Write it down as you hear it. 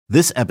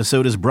This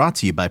episode is brought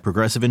to you by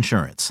Progressive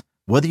Insurance.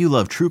 Whether you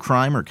love true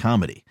crime or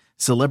comedy,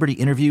 celebrity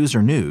interviews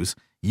or news,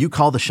 you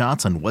call the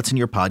shots on what's in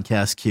your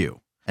podcast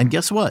queue. And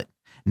guess what?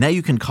 Now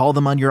you can call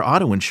them on your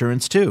auto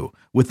insurance too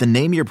with the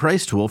Name Your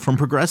Price tool from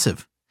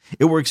Progressive.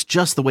 It works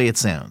just the way it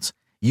sounds.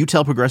 You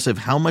tell Progressive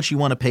how much you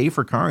want to pay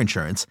for car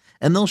insurance,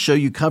 and they'll show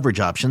you coverage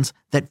options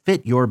that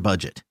fit your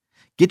budget.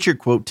 Get your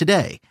quote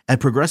today at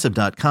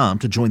Progressive.com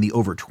to join the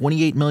over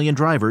 28 million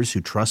drivers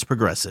who trust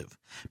Progressive.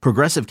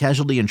 Progressive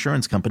Casualty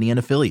Insurance Company and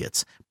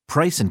Affiliates.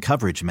 Price and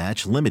coverage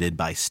match limited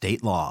by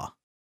state law.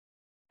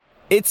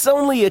 It's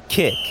only a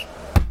kick,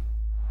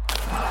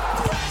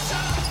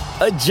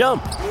 a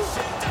jump,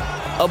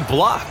 a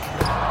block.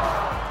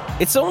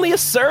 It's only a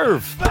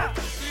serve.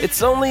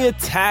 It's only a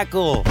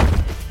tackle,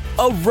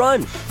 a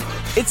run.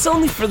 It's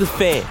only for the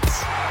fans.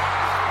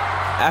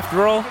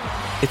 After all,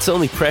 it's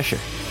only pressure.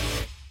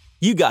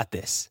 You got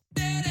this.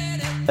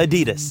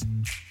 Adidas.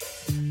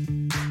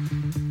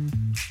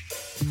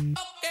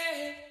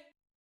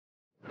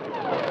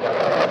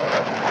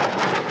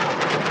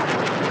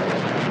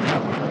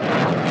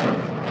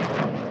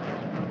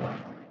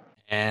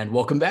 And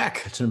welcome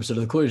back to an episode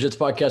of the Clear Jets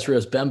podcast. We're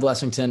Ben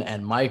Blessington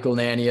and Michael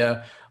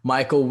Nania.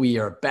 Michael, we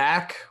are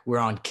back. We're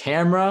on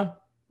camera.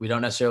 We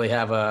don't necessarily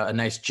have a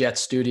nice Jet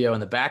studio in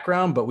the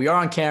background, but we are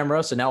on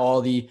camera. So now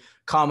all the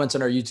comments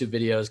on our YouTube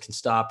videos can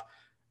stop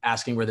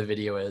asking where the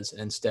video is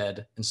and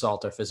instead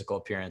insult our physical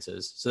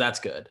appearances. So that's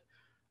good.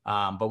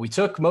 But we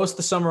took most of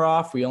the summer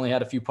off. We only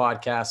had a few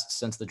podcasts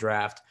since the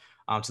draft.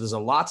 So there's a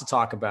lot to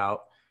talk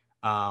about.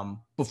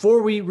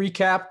 Before we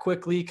recap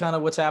quickly kind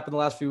of what's happened the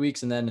last few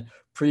weeks and then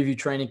preview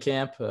training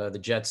camp, the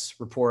Jets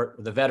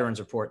report, the veterans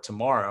report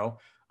tomorrow.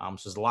 So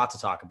there's a lot to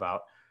talk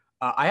about.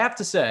 I have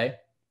to say,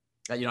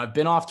 I've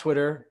been off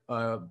Twitter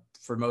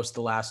for most of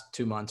the last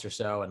 2 months or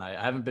so, and I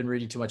haven't been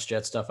reading too much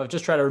Jet stuff. I've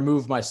just tried to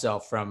remove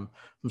myself from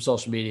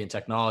social media and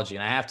technology.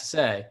 And I have to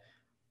say,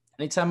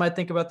 anytime I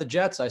think about the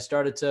Jets, I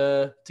started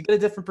to get a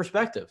different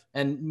perspective.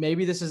 And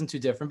maybe this isn't too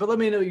different, but let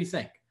me know what you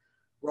think.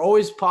 We're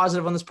always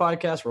positive on this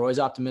podcast. We're always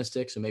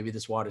optimistic. So maybe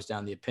this waters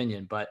down the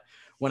opinion. But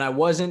when I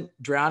wasn't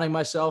drowning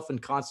myself in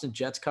constant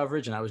Jets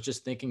coverage and I was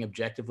just thinking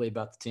objectively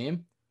about the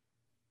team,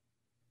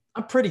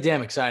 I'm pretty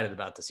damn excited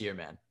about this year,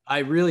 man. I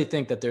really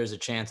think that there's a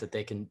chance that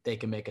they can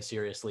make a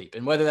serious leap.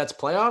 And whether that's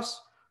playoffs,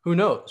 who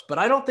knows? But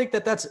I don't think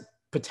that that's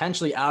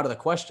potentially out of the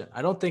question.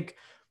 I don't think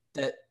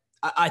that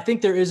 – I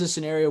think there is a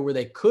scenario where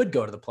they could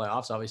go to the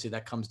playoffs. Obviously,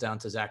 that comes down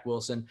to Zach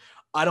Wilson.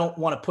 I don't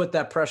want to put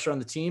that pressure on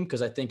the team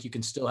because I think you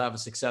can still have a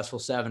successful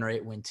 7 or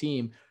 8 win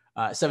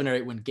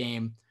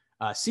game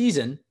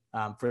season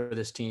for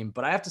this team.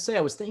 But I have to say,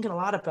 I was thinking a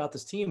lot about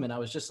this team, and I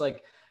was just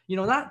like,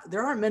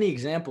 there aren't many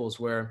examples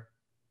where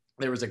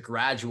there was a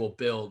gradual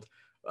build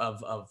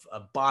of a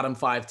bottom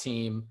 5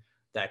 team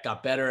that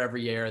got better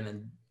every year and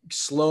then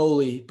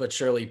slowly but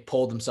surely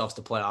pulled themselves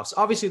to playoffs.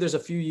 Obviously, there's a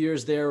few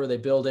years there where they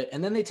build it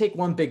and then they take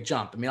one big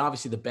jump. I mean,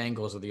 obviously the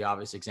Bengals are the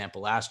obvious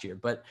example last year,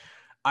 but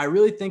I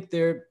really think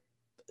the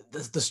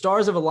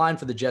stars have aligned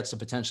for the Jets to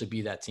potentially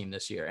be that team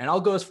this year. And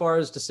I'll go as far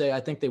as to say, I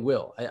think they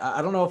will.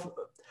 I don't know if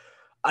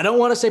I don't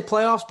want to say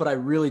playoffs, but I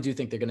really do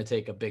think they're going to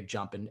take a big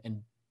jump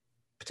and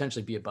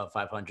potentially be above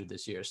 500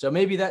 this year. So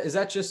maybe is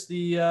that just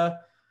the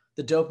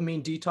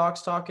dopamine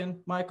detox talking,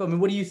 Michael? I mean,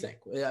 what do you think?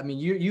 I mean,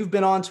 you've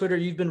been on Twitter,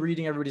 you've been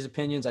reading everybody's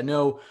opinions. I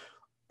know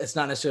it's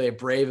not necessarily a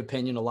brave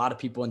opinion. A lot of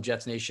people in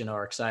Jets Nation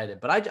are excited,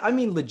 but I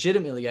mean,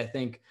 legitimately, I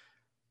think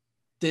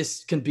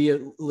this can be a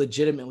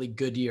legitimately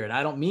good year. And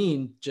I don't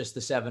mean just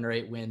the 7 or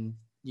 8 win,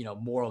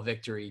 moral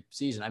victory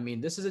season. I mean,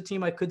 this is a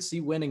team I could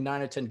see winning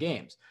 9 or 10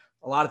 games.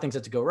 A lot of things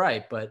have to go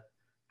right, but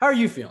how are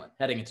you feeling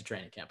heading into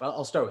training camp?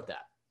 I'll start with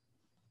that.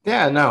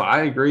 Yeah, no,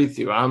 I agree with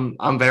you.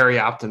 I'm very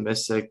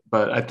optimistic,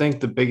 but I think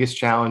the biggest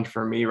challenge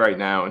for me right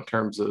now in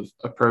terms of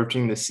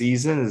approaching the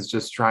season is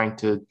just trying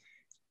to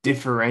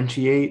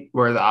differentiate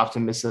where the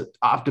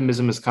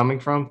optimism is coming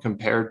from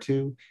compared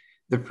to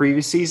the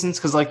previous seasons.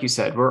 Because like you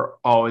said, we're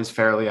always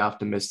fairly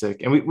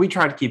optimistic and we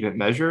try to keep it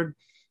measured,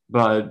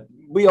 but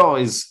we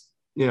always,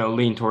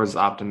 lean towards the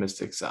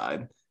optimistic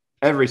side.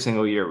 Every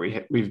single year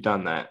we've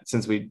done that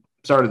since we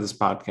started this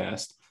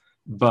podcast,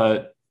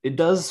 but it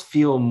does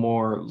feel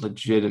more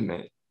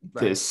legitimate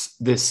this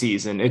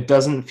season. It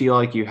doesn't feel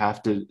like you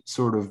have to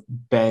sort of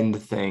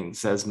bend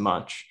things as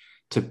much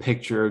to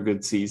picture a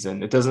good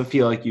season. It doesn't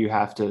feel like you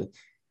have to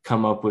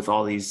come up with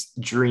all these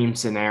dream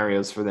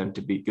scenarios for them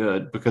to be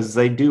good because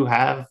they do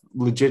have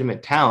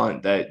legitimate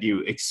talent that you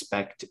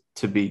expect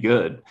to be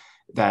good.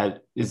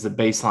 That is the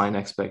baseline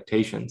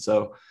expectation.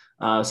 So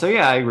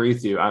yeah, I agree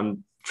with you.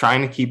 I'm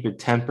trying to keep it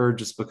tempered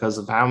just because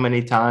of how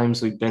many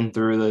times we've been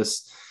through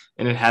this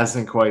and it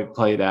hasn't quite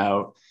played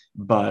out.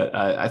 But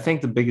I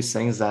think the biggest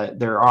thing is that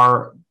there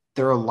are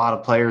a lot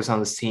of players on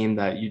this team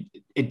that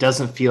it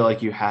doesn't feel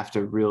like you have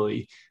to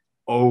really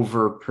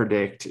over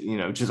predict,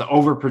 just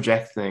over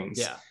project things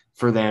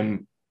for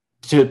them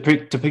to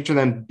picture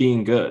them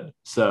being good.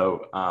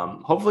 So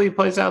hopefully it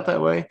plays out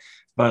that way,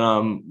 but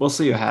we'll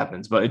see what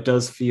happens. But it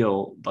does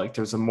feel like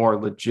there's a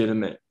more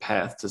legitimate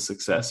path to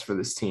success for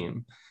this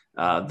team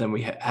than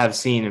we have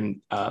seen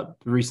in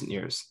recent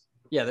years.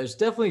 Yeah, there's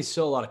definitely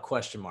still a lot of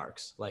question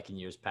marks like in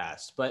years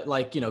past. But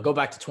like, go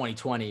back to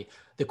 2020,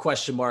 the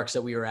question marks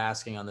that we were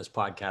asking on this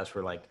podcast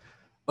were like,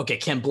 okay,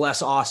 can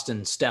Bless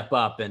Austin step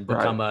up and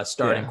become a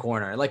starting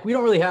corner? Like, we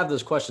don't really have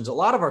those questions. A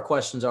lot of our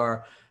questions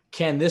are,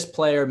 can this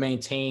player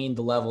maintain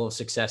the level of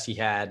success he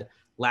had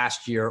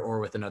last year or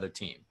with another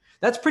team?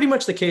 That's pretty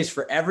much the case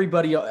for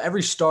everybody,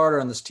 every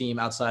starter on this team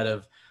outside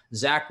of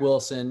Zach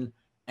Wilson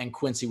and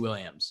Quincy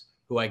Williams,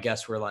 who I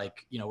guess we're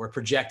like, we're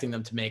projecting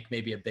them to make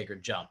maybe a bigger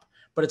jump.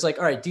 But it's like,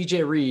 all right,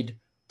 DJ Reed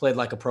played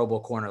like a Pro Bowl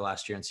corner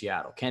last year in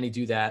Seattle. Can he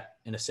do that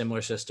in a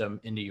similar system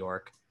in New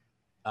York?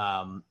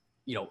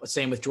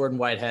 Same with Jordan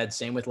Whitehead,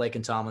 same with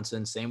Laken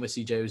Tomlinson, same with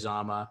CJ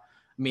Uzama.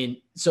 I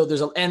mean, so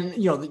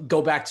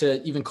go back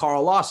to even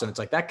Carl Lawson. It's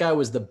like that guy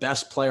was the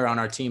best player on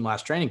our team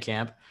last training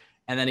camp,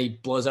 and then he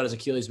blows out his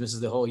Achilles, misses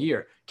the whole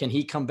year. Can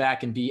he come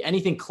back and be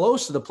anything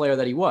close to the player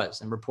that he was?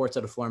 And reports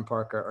out of Florham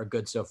Park are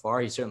good so far.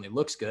 He certainly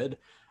looks good.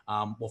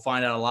 We'll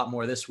find out a lot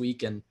more this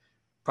week, and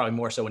probably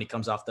more so when he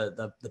comes off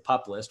the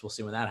PUP list. We'll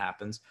see when that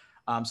happens.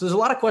 So there's a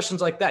lot of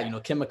questions like that.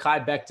 Can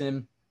Mekhi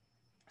Becton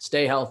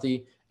stay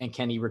healthy, and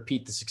can he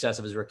repeat the success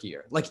of his rookie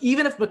year? Like,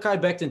 even if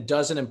Mekhi Becton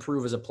doesn't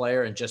improve as a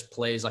player and just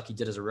plays like he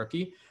did as a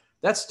rookie,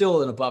 that's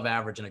still an above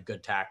average and a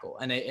good tackle,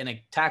 and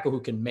a tackle who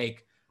can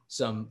make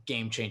some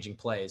game-changing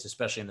plays,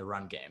 especially in the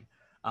run game.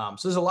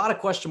 So there's a lot of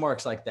question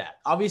marks like that.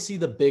 Obviously,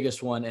 the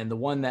biggest one and the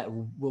one that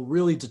will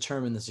really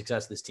determine the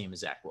success of this team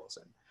is Zach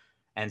Wilson.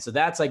 And so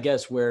that's, I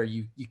guess, where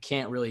you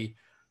can't really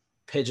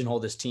pigeonhole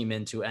this team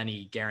into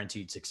any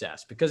guaranteed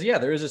success, because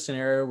there is a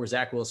scenario where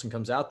Zach Wilson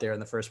comes out there in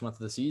the first month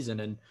of the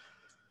season and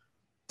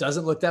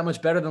doesn't look that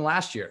much better than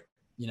last year,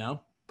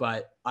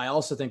 but I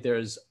also think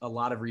there's a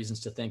lot of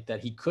reasons to think that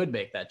he could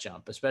make that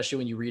jump, especially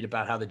when you read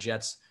about how the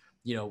Jets,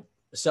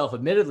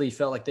 self-admittedly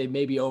felt like they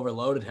maybe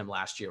overloaded him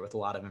last year with a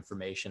lot of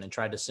information and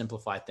tried to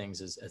simplify things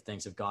as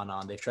things have gone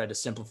on. They've tried to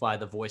simplify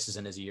the voices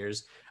in his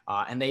ears,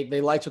 and they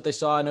liked what they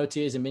saw in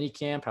OTAs and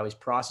minicamp, how he's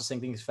processing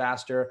things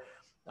faster.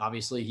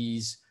 Obviously,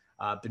 he's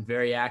been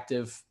very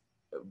active,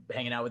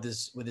 hanging out with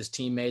his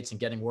teammates and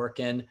getting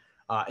work in.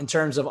 In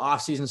terms of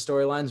off-season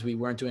storylines, we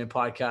weren't doing a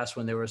podcast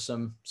when there were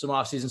some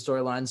off-season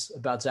storylines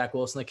about Zach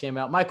Wilson that came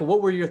out. Michael,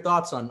 what were your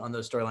thoughts on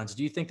those storylines?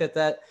 Do you think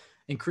that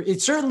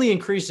it certainly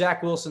increased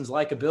Zach Wilson's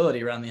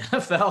likability around the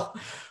NFL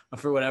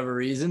for whatever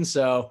reason?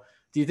 So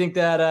do you think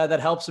that that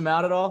helps him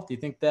out at all? Do you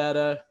think that,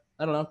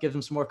 I don't know, gives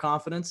him some more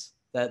confidence?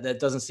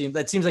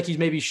 That seems like he's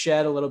maybe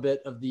shed a little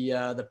bit of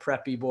the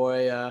preppy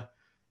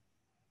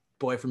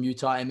boy from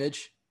Utah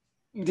image.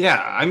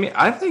 Yeah, I mean,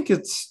 I think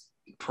it's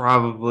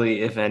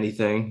probably, if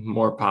anything,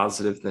 more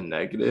positive than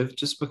negative,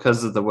 just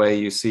because of the way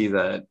you see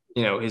that,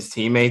 his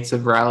teammates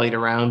have rallied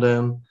around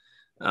him,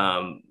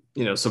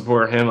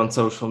 support him on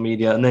social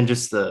media, and then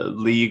just the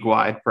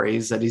league-wide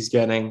praise that he's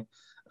getting.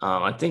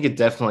 I think it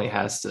definitely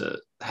has to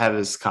have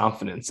his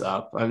confidence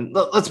up. I mean,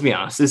 let's be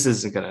honest, this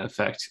isn't going to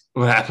affect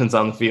what happens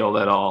on the field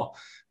at all.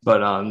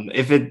 But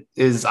if it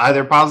is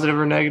either positive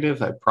or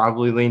negative, I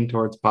probably lean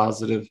towards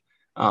positive.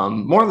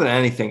 More than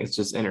anything, it's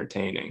just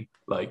entertaining.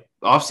 Like,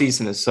 off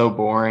season is so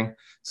boring.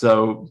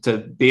 So to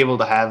be able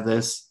to have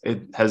this,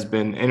 it has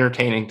been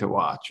entertaining to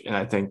watch. And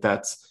I think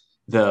that's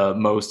the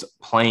most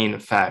plain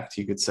fact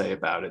you could say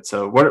about it.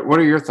 So what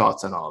are your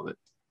thoughts on all of it?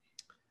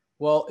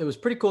 Well, it was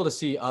pretty cool to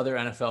see other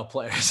NFL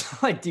players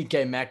like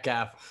DK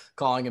Metcalf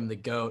calling him the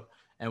GOAT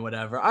and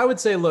whatever. I would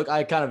say, look,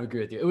 I kind of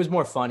agree with you. It was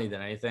more funny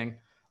than anything.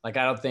 Like,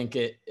 I don't think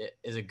it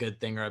is a good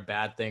thing or a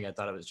bad thing. I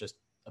thought it was just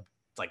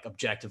like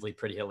objectively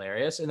pretty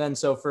hilarious. And then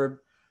so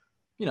for,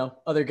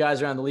 other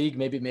guys around the league,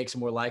 maybe it makes them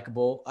more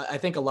likable. I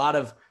think a lot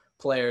of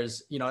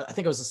players, I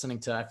think I was listening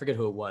to, I forget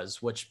who it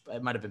was, which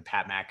it might've been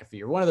Pat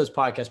McAfee or one of those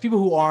podcasts, people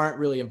who aren't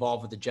really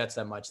involved with the Jets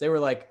that much. They were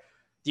like,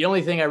 the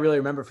only thing I really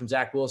remember from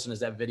Zach Wilson is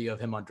that video of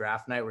him on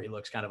draft night where he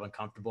looks kind of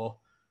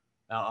uncomfortable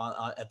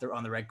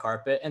on the red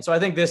carpet. And so I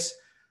think this,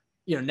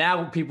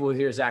 now people who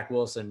hear Zach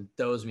Wilson,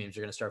 those memes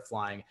are going to start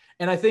flying.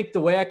 And I think the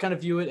way I kind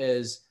of view it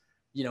is,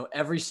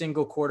 every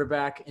single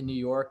quarterback in New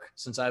York,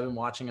 since I've been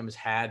watching him, has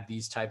had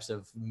these types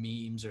of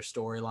memes or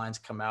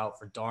storylines come out.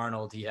 For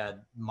Darnold, he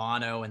had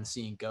mono and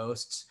seeing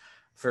ghosts.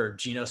 For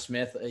Geno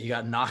Smith, he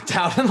got knocked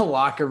out in the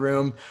locker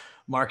room.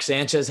 Mark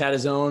Sanchez had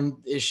his own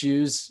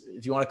issues,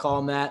 if you want to call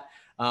him that.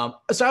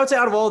 So I would say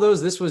out of all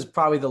those, this was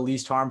probably the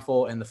least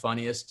harmful and the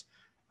funniest.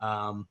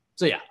 So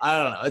yeah,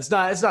 I don't know. It's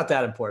not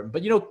that important,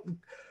 but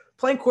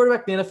playing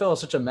quarterback in the NFL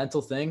is such a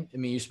mental thing. I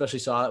mean, you especially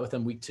saw it with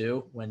him week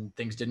 2 when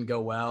things didn't go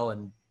well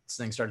and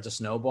things started to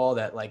snowball,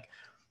 that like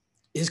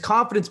his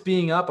confidence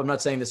being up. I'm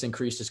not saying this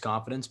increased his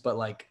confidence, but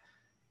like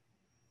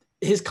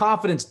his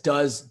confidence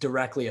does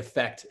directly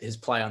affect his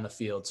play on the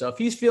field. So if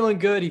he's feeling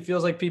good, he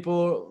feels like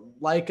people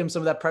like him,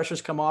 some of that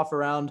pressure's come off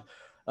around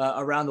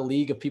the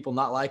league of people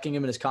not liking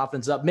him and his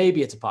confidence up.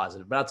 Maybe it's a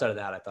positive, but outside of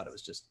that, I thought it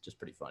was just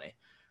pretty funny.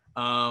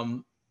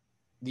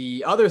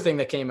 The other thing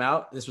that came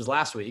out, this was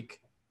last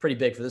week, pretty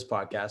big for this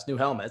podcast, new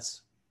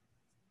helmets.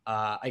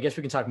 I guess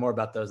we can talk more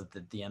about those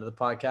at the end of the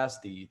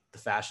podcast, the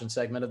fashion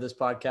segment of this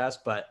podcast.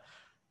 But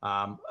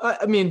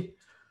I mean,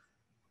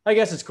 I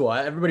guess it's cool.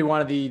 Everybody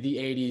wanted the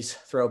 80s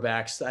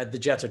throwbacks. The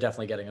Jets are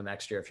definitely getting them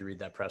next year if you read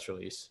that press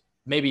release.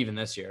 Maybe even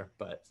this year,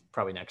 but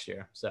probably next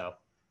year. So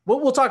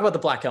we'll talk about the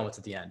black helmets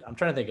at the end. I'm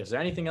trying to think, is there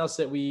anything else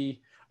that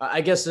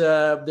I guess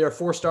there are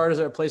 4 starters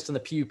that are placed on the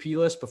PUP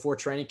list before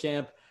training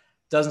camp.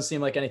 Doesn't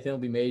seem like anything will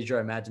be major.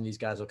 I imagine these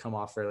guys will come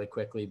off fairly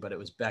quickly, but it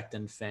was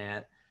Becton,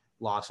 Fant,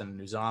 Lawson, and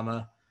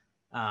Uzama.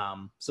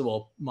 So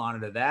we'll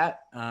monitor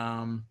that.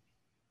 And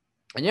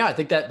yeah, I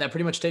think that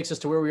pretty much takes us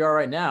to where we are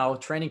right now.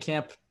 Training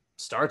camp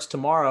starts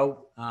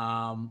tomorrow.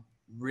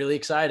 Really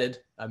excited.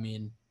 I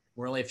mean,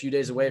 we're only a few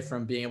days away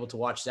from being able to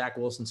watch Zach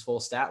Wilson's full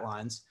stat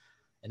lines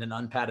in an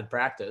unpadded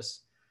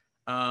practice.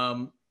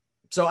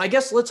 So I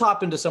guess let's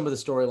hop into some of the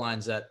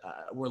storylines that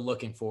we're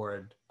looking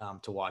forward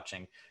to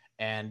watching.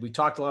 And we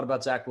talked a lot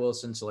about Zach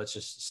Wilson, so let's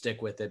just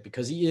stick with it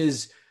because he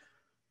is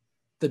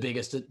the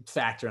biggest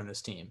factor on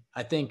this team.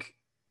 I think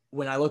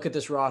when I look at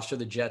this roster,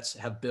 the Jets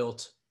have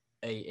built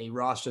a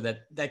roster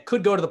that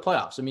could go to the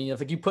playoffs. I mean,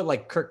 if you put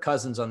like Kirk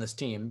Cousins on this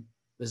team,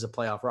 this is a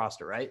playoff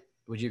roster, right?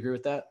 Would you agree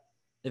with that?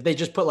 If they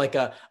just put like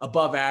a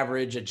above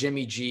average, a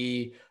Jimmy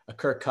G, a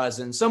Kirk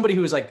Cousins, somebody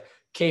who is like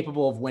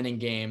capable of winning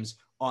games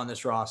on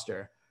this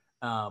roster.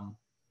 Yeah,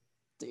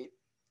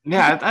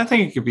 I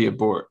think it could be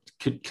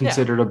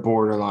considered a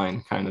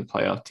borderline kind of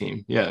playoff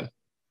team. Yeah.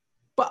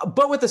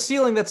 But with a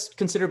ceiling that's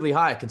considerably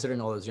high, considering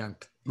all those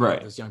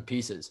those young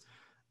pieces.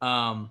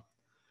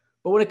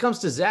 But when it comes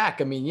to Zach,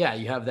 I mean, yeah,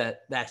 you have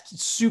that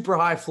super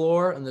high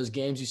floor in those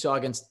games you saw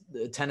against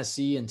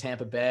Tennessee and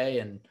Tampa Bay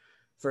and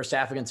first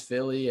half against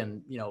Philly.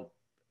 And,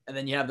 and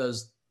then you have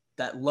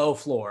that low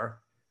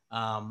floor.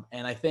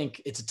 And I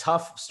think it's a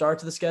tough start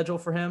to the schedule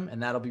for him,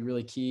 and that'll be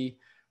really key.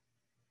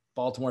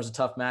 Baltimore's a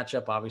tough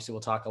matchup. Obviously,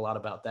 we'll talk a lot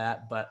about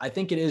that, but I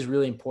think it is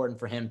really important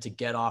for him to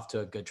get off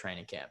to a good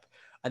training camp.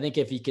 I think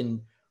if he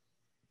can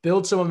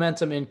build some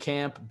momentum in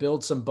camp,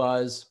 build some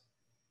buzz,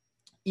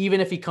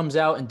 even if he comes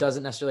out and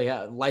doesn't necessarily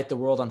light the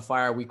world on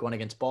fire week 1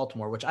 against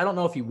Baltimore, which I don't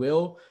know if he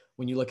will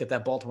when you look at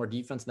that Baltimore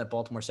defense and that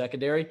Baltimore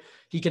secondary,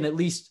 he can at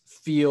least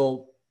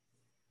feel,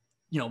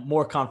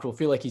 more comfortable,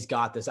 feel like he's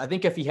got this. I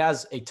think if he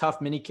has a tough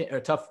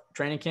tough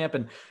training camp,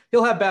 and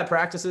he'll have bad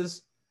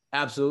practices,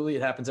 absolutely,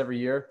 it happens every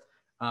year.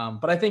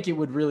 But I think it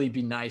would really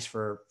be nice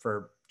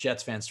for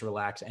Jets fans to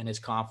relax and his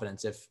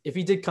confidence if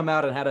he did come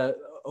out and had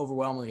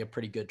overwhelmingly a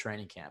pretty good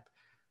training camp.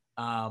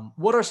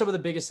 What are some of the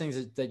biggest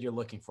things that you're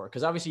looking for?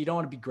 Because obviously you don't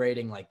want to be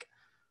grading like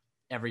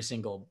every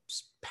single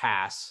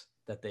pass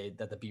that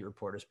the beat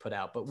reporters put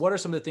out. But what are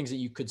some of the things that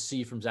you could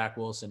see from Zach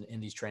Wilson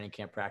in these training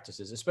camp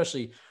practices,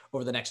 especially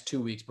over the next 2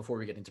 weeks before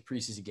we get into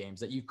preseason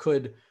games,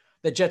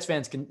 that Jets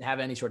fans can have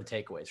any sort of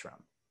takeaways from?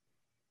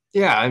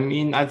 Yeah, I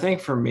mean, I think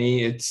for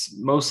me, it's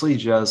mostly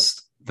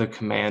just the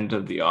command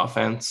of the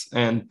offense.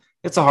 And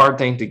it's a hard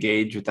thing to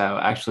gauge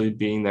without actually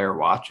being there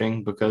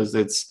watching, because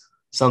it's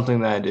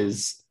something that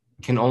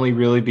can only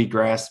really be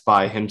grasped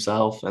by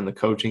himself and the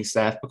coaching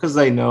staff, because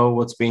they know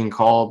what's being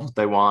called, what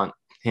they want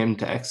him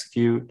to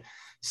execute.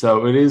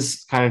 So it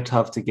is kind of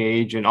tough to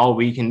gauge, and all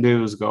we can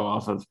do is go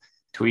off of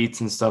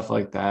tweets and stuff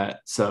like that.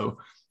 So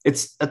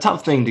it's a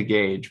tough thing to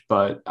gauge,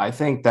 but I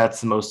think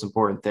that's the most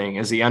important thing,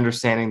 is the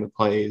understanding the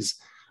plays.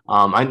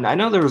 I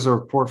know there was a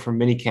report from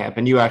minicamp,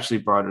 and you actually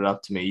brought it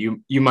up to me.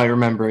 You might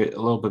remember it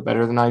a little bit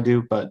better than I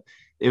do, but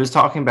it was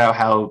talking about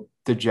how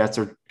the Jets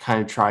are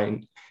kind of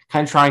trying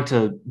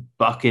to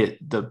bucket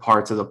the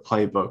parts of the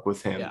playbook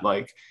with him,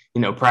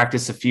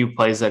 practice a few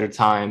plays at a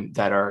time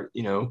that are,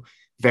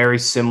 very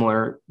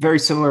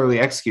similarly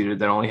executed,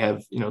 that only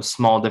have,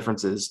 small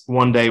differences.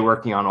 One day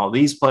working on all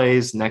these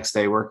plays, next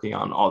day working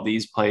on all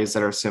these plays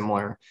that are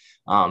similar.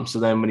 So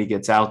then when he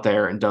gets out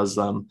there and does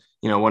them,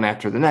 one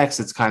after the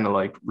next, it's kind of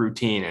like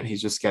routine and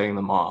he's just getting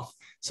them off.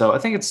 So I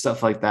think it's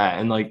stuff like that.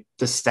 And like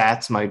the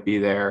stats might be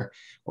there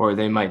or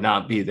they might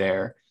not be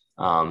there.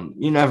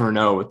 You never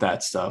know with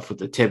that stuff, with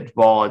the tipped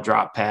ball, a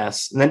drop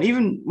pass. And then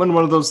even when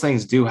one of those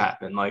things do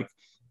happen,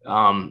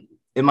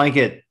 it might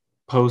get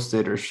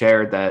posted or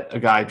shared that a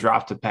guy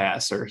dropped a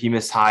pass or he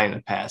missed high in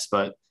a pass,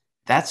 but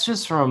that's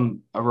just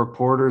from a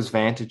reporter's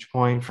vantage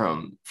point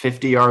from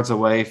 50 yards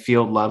away,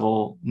 field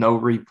level, no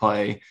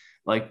replay.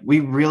 Like, we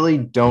really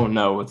don't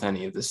know with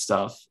any of this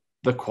stuff,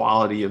 the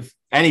quality of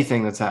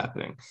anything that's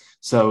happening.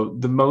 So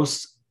the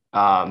most,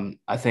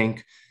 I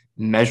think,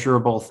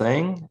 measurable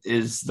thing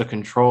is the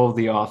control of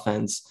the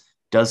offense.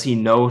 Does he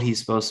know what he's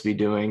supposed to be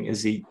doing?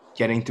 Is he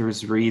getting through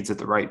his reads at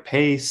the right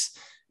pace?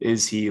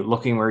 Is he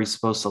looking where he's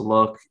supposed to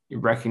look,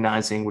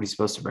 recognizing what he's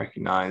supposed to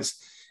recognize,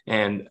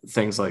 and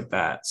things like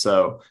that?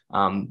 So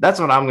that's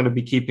what I'm going to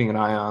be keeping an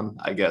eye on,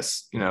 I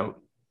guess,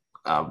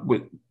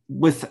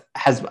 with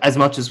as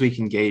much as we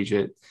can gauge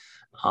it.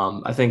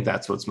 I think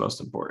that's what's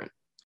most important.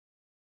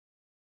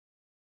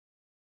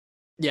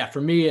 Yeah,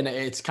 for me, and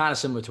it's kind of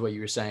similar to what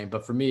you were saying,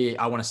 but for me,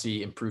 I want to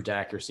see improved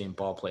accuracy and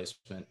ball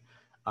placement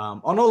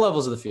on all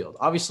levels of the field.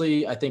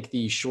 Obviously, I think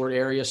the short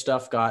area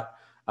stuff got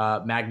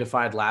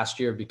magnified last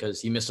year because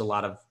he missed a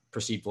lot of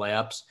perceived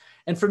layups.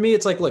 And for me,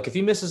 it's like, look, if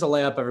he misses a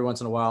layup every once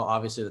in a while,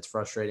 obviously that's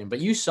frustrating, but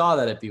you saw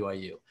that at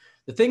BYU.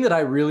 The thing that I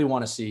really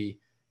want to see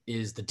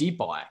is the deep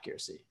ball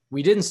accuracy.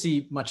 We didn't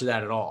see much of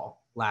that at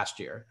all last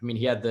year. I mean,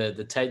 he had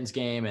the Titans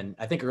game, and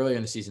I think earlier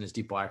in the season his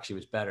deep ball actually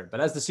was better.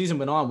 But as the season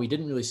went on, we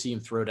didn't really see him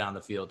throw down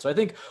the field. So I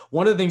think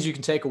one of the things you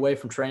can take away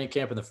from training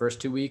camp in the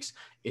first 2 weeks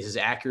is his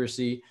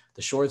accuracy,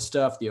 the short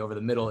stuff, the over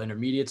the middle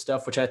intermediate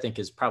stuff, which I think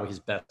is probably his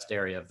best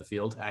area of the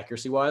field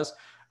accuracy wise.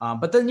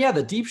 But then, yeah,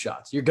 the deep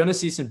shots. You're going to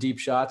see some deep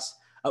shots.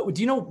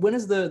 Do you know when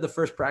is the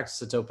first practice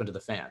that's open to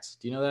the fans?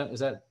 Do you know that? Is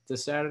that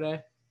this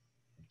Saturday?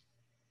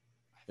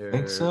 I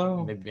think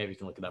so. Maybe you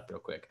can look it up real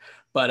quick.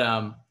 But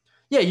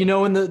yeah, you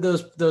know when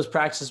those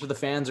practices where the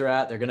fans are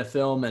at, they're going to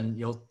film,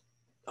 and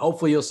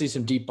hopefully you'll see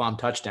some deep bomb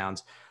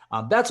touchdowns.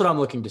 That's what I'm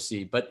looking to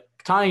see. But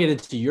tying it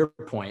into your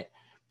point,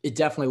 it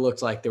definitely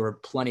looked like there were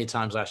plenty of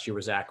times last year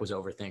where Zach was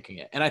overthinking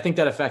it, and I think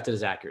that affected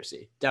his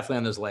accuracy, definitely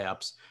on those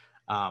layups.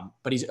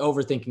 But he's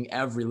overthinking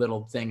every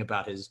little thing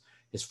about his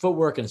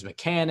footwork and his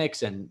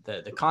mechanics and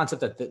the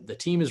concept that the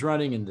team is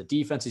running and the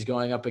defense he's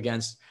going up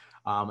against.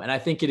 And I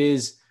think it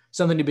is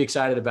something to be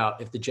excited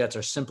about if the Jets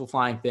are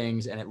simplifying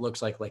things, and it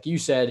looks like you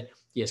said,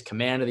 he has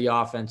command of the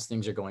offense.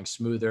 Things are going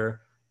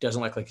smoother.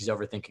 Doesn't look like he's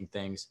overthinking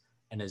things,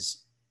 and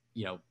his,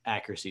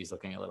 accuracy is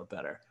looking a little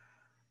better.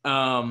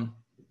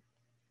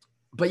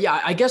 But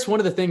yeah, I guess one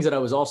of the things that I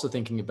was also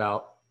thinking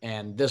about,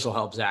 and this will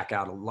help Zach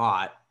out a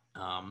lot,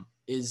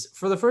 is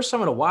for the first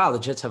time in a while, the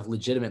Jets have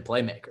legitimate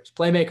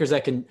playmakers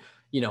that can,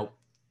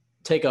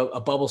 take a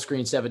bubble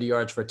screen 70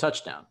 yards for a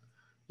touchdown.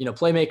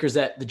 Playmakers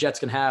that the Jets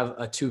can have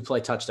a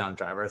 2-play touchdown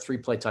drive or a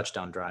 3-play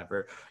touchdown drive,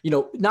 or,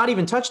 not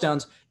even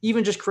touchdowns,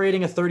 even just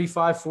creating a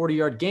 35,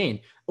 40-yard gain.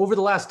 Over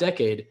the last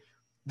decade,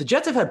 the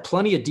Jets have had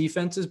plenty of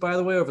defenses, by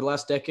the way, over the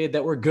last decade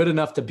that were good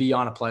enough to be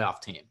on a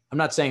playoff team. I'm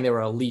not saying they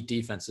were elite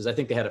defenses. I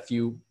think they had a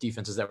few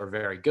defenses that were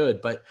very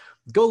good, but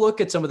go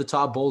look at some of the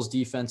Todd Bowles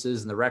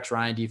defenses and the Rex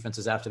Ryan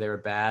defenses after they were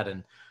bad.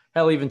 And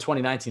hell, even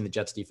 2019, the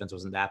Jets defense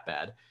wasn't that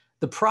bad.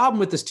 The problem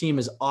with this team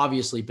has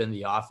obviously been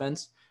the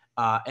offense,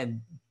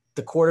 and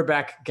the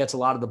quarterback gets a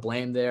lot of the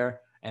blame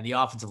there, and the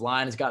offensive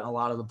line has gotten a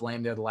lot of the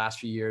blame there the last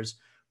few years.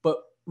 But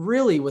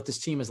really what this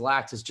team has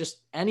lacked is just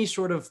any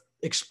sort of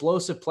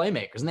explosive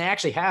playmakers. And they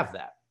actually have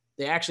that.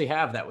 They actually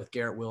have that with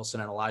Garrett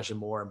Wilson and Elijah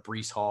Moore and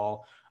Breece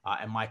Hall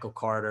and Michael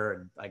Carter.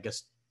 And I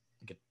guess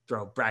you could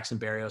throw Braxton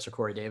Berrios or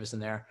Corey Davis in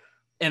there,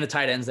 and the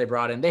tight ends they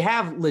brought in. They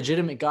have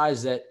legitimate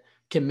guys that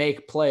can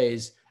make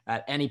plays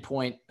at any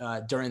point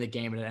during the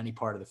game and at any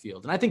part of the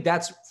field. And I think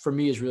that's, for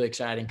me, is really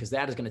exciting, because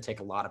that is going to take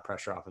a lot of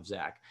pressure off of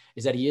Zach,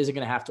 is that he isn't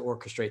going to have to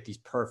orchestrate these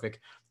perfect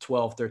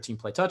 12, 13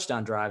 play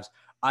touchdown drives.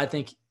 I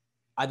think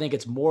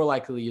it's more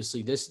likely you'll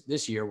see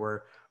this year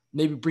where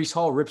maybe Breece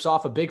Hall rips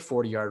off a big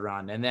 40-yard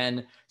run, and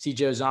then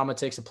CJ Uzomah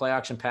takes a play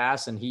action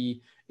pass and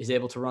he is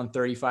able to run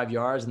 35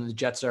 yards, and the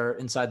Jets are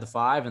inside the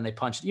 5 and they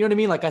punch. You know what I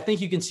mean? Like, I think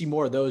you can see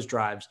more of those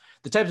drives,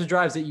 the types of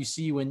drives that you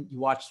see when you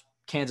watch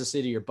Kansas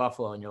City or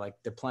Buffalo, and you're like,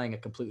 they're playing a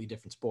completely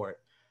different sport.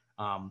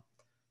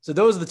 So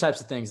those are the types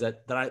of things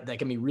that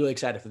can be really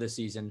excited for this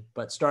season.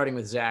 But starting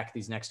with Zach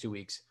these next 2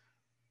 weeks,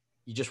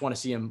 you just want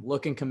to see him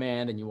look in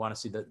command, and you want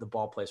to see the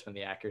ball placement,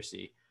 the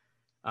accuracy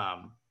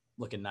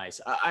looking nice.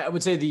 I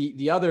would say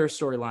the other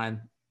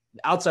storyline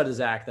outside of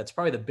Zach, that's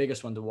probably the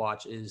biggest one to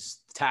watch, is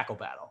the tackle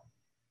battle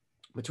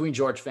between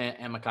George Fant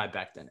and Mekhi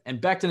Becton.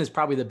 And Becton is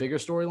probably the bigger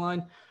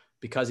storyline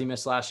because he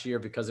missed last year,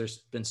 because there's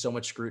been so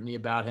much scrutiny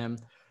about him.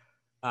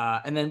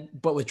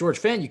 But with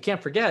George Fant, you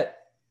can't forget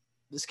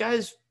this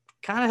guy's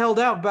kind of held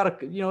out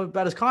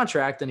about his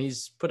contract, and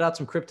he's put out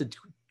some cryptic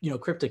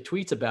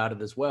tweets about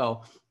it as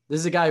well. This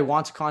is a guy who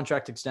wants a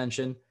contract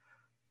extension.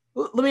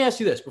 Let me ask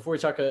you this before we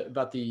talk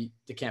about the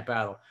camp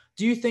battle.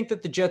 Do you think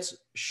that the Jets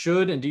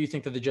should, and do you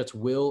think that the Jets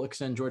will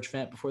extend George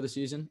Fant before the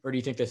season, or do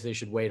you think that they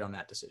should wait on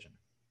that decision?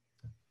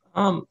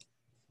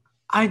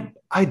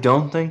 I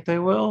don't think they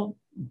will,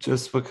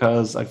 just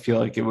because I feel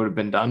like it would have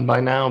been done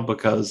by now,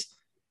 because,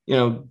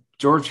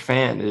 George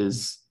Fant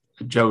is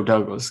a Joe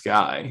Douglas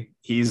guy.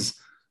 He's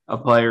a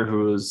player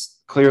who is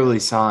clearly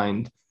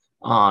signed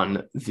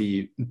on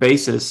the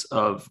basis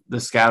of the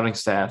scouting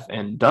staff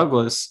and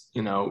Douglas,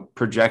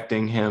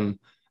 projecting him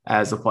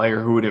as a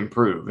player who would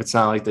improve. It's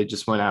not like they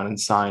just went out and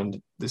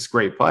signed this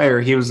great player.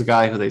 He was the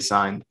guy who they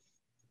signed,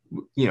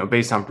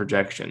 based on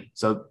projection.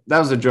 So that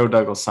was a Joe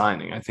Douglas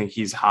signing. I think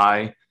he's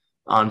high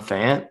on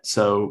Fant.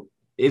 So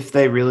if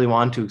they really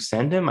want to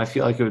extend him, I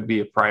feel like it would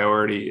be a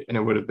priority, and it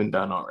would have been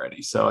done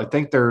already. So I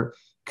think they're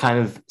kind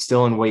of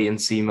still in wait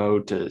and see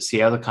mode to see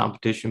how the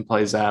competition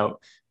plays out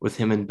with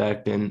him and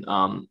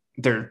Becton.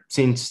 There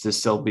seems to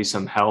still be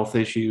some health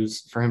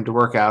issues for him to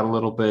work out a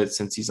little bit,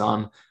 since he's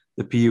on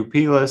the PUP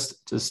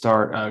list to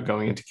start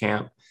going into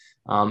camp.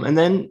 And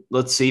then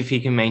let's see if he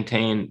can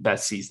maintain that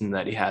season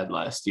that he had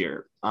last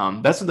year.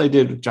 That's what they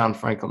did with John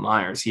Franklin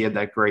Myers. He had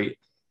that great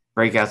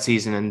breakout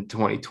season in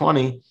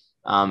 2020.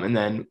 And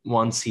then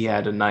once he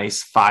had a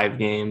nice 5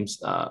 games,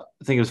 I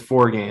think it was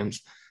 4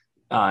 games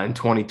in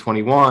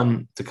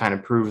 2021 to kind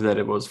of prove that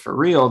it was for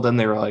real, then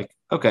they were like,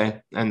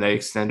 okay. And they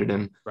extended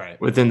him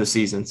within the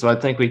season. So I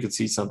think we could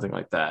see something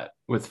like that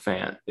with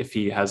Fant if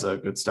he has a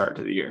good start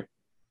to the year.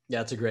 Yeah,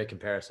 that's a great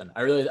comparison.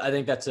 I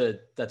think that's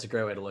a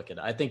great way to look at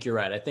it. I think you're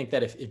right. I think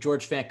that if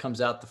George Fant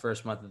comes out the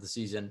first month of the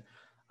season,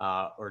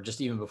 or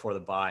just even before the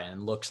bye,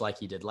 and looks like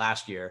he did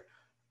last year,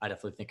 I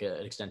definitely think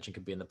an extension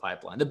could be in the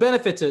pipeline. The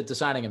benefit to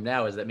signing him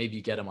now is that maybe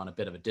you get him on a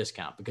bit of a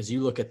discount, because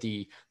you look at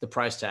the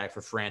price tag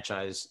for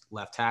franchise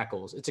left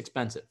tackles, it's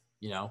expensive,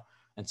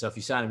 And so if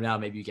you sign him now,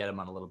 maybe you get him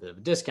on a little bit of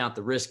a discount.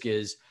 The risk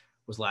was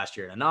last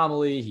year an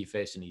anomaly. He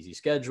faced an easy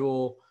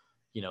schedule.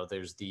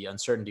 There's the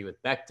uncertainty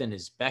with Becton.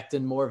 Is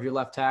Becton more of your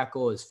left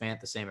tackle? Is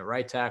Fant the same at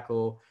right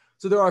tackle?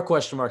 So there are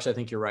question marks. I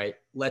think you're right.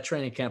 Let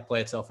training camp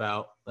play itself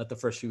out. Let the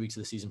first few weeks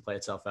of the season play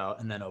itself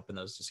out, and then open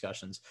those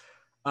discussions.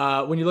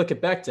 When you look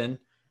at Becton,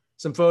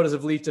 some photos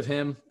have leaked of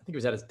him. I think he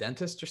was at his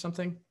dentist or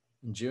something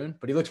in June,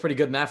 but he looks pretty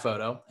good in that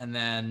photo. And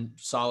then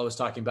Saleh was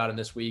talking about him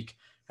this week,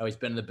 how he's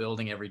been in the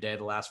building every day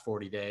the last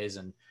 40 days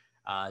and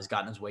has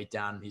gotten his weight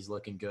down, and he's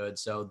looking good.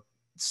 So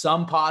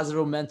some positive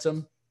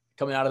momentum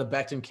coming out of the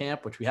Becton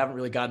camp, which we haven't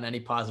really gotten any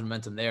positive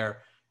momentum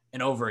there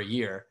in over a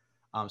year.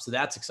 So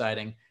that's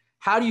exciting.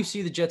 How do you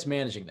see the Jets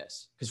managing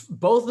this? Because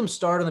both of them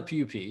start on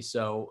the PUP.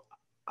 So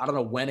I don't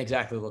know when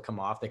exactly they'll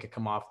come off. They could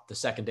come off the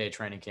second day of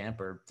training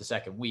camp or the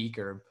second week,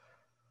 or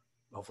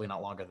hopefully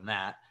not longer than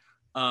that.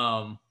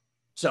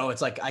 So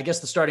it's like, I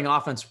guess the starting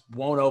offense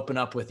won't open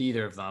up with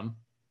either of them.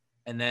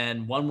 And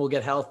then one will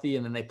get healthy,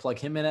 and then they plug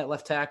him in at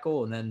left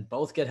tackle, and then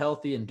both get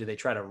healthy. And do they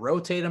try to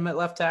rotate him at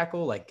left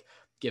tackle? Like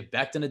give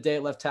Becton a day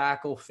at left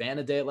tackle, Fant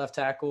a day at left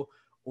tackle,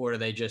 or do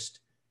they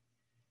just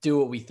do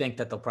what we think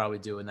that they'll probably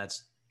do, and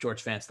that's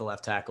George Fant's the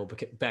left tackle, but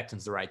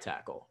Becton's the right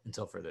tackle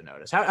until further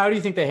notice? How do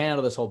you think they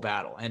handle this whole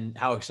battle, and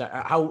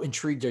how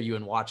intrigued are you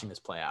in watching this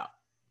play out?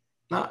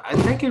 No, I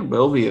think it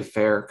will be a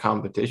fair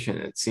competition.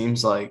 It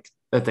seems like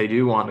that they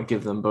do want to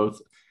give them both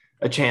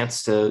a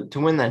chance to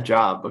win that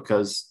job,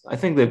 because I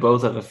think they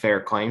both have a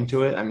fair claim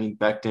to it. I mean,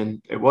 Becton,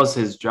 it was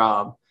his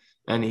job,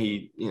 and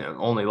he,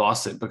 only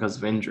lost it because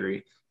of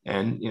injury.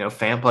 And,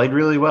 Fant played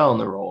really well in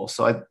the role.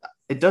 So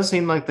it does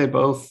seem like they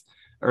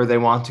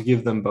want to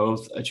give them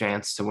both a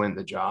chance to win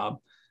the job.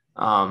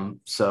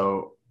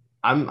 So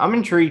I'm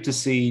intrigued to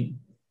see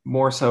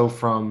more so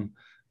from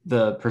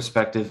the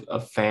perspective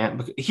of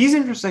Fant. He's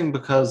interesting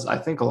because I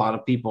think a lot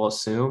of people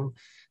assume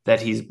that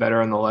he's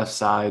better on the left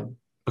side,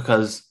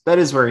 because that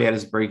is where he had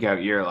his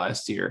breakout year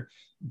last year.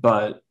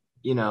 But,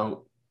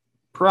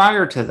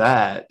 prior to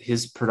that,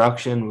 his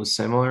production was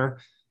similar,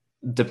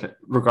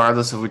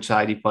 regardless of which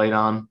side he played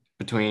on.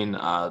 Between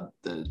the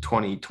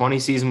 2020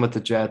 season with the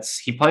Jets,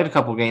 he played a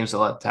couple games at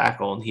left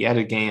tackle, and he had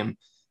a game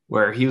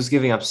where he was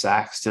giving up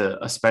sacks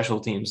to a special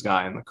teams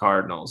guy in the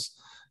Cardinals.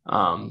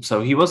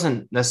 So he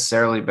wasn't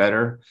necessarily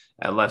better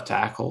at left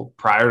tackle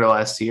prior to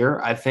last year.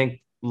 I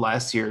think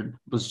last year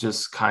was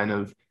just kind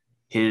of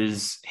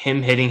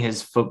him hitting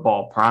his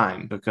football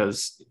prime,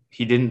 because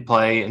he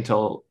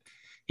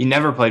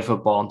never played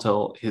football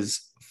until his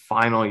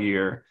final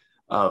year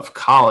of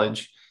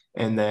college.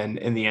 And then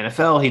in the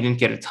NFL, he didn't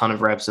get a ton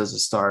of reps as a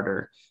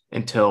starter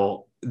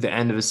until the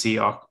end of the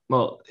Seahawks.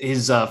 Well,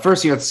 his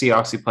first year at the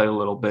Seahawks, he played a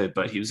little bit,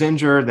 but he was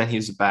injured. Then he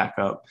was a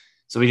backup.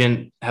 So he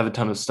didn't have a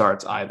ton of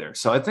starts either.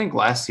 So I think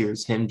last year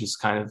is him just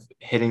kind of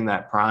hitting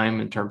that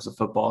prime in terms of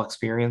football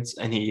experience.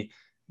 And he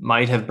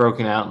might have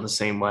broken out in the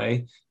same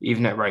way,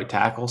 even at right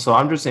tackle. So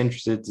I'm just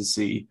interested to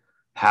see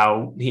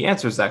how he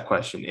answers that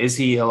question. Is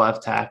he a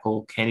left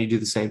tackle? Can he do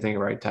the same thing at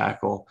right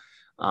tackle?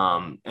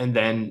 And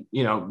then,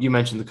 you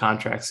mentioned the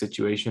contract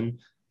situation,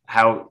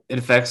 how it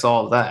affects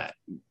all of that.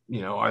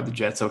 Are the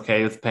Jets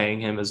okay with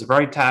paying him as a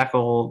right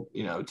tackle?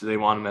 Do they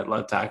want him at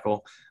left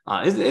tackle?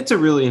 It's a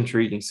really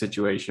intriguing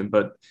situation.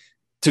 But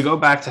to go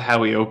back to how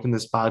we opened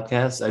this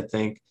podcast, I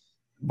think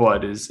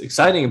what is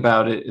exciting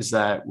about it is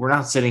that we're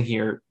not sitting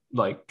here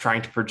like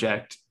trying to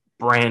project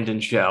Brandon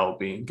Shell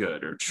being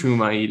good or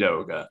Chuma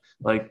Edoga.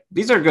 Like,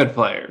 these are good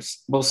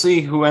players. We'll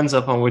see who ends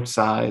up on which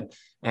side.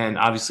 And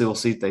obviously we'll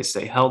see if they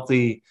stay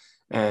healthy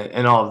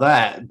and all of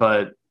that.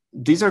 But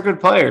these are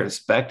good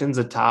players. Becton's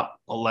a top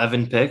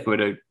 11 pick with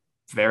a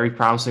very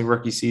promising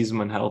rookie season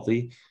when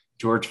healthy.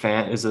 George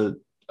Fant is a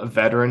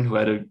veteran who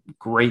had a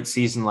great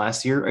season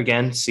last year.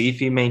 Again, see if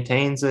he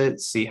maintains it,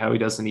 see how he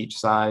does on each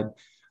side.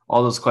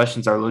 All those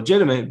questions are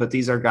legitimate, but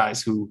these are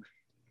guys who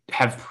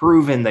have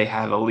proven they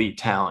have elite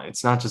talent.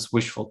 It's not just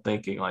wishful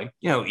thinking like,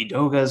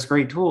 Edoga has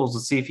great tools.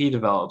 Let's see if he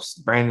develops.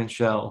 Brandon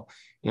Shell,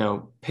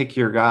 pick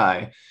your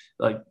guy.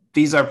 Like,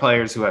 these are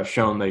players who have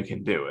shown they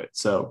can do it.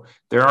 So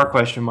there are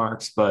question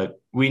marks, but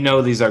we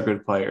know these are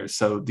good players.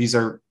 So these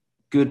are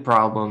good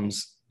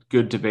problems,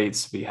 good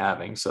debates to be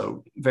having.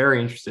 So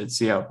very interested to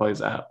see how it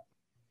plays out.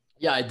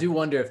 Yeah, I do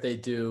wonder if they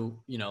do,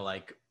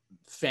 like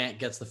Fant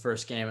gets the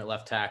first game at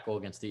left tackle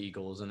against the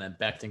Eagles, and then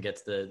Becton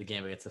gets the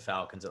game against the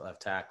Falcons at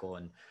left tackle.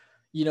 And,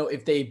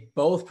 if they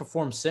both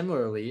perform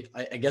similarly,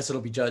 I guess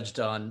it'll be judged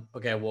on,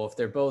 okay, well, if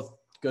they're both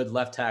good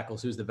left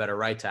tackles, who's the better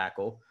right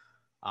tackle?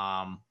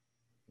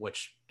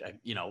 Which,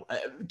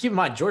 keep in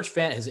mind, George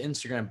Fant, his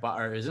Instagram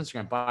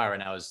bio right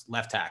now is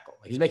left tackle.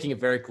 He's making it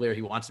very clear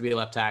he wants to be a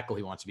left tackle.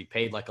 He wants to be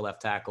paid like a left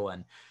tackle.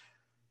 And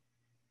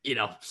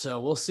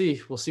So we'll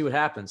see. We'll see what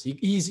happens.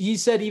 He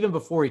said even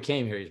before he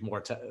came here, he's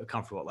more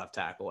comfortable at left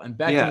tackle. And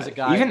Becton is a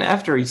guy. Even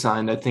after he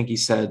signed, I think he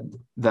said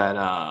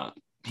that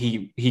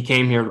he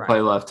came here to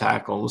play left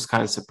tackle and was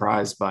kind of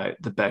surprised by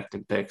the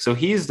Becton pick. So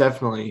he's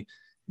definitely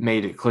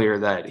made it clear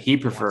that he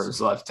prefers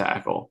left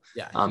tackle.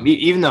 Yeah.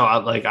 Even though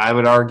I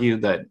would argue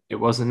that it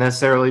wasn't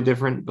necessarily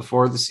different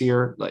before this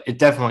year, like it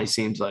definitely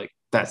seems like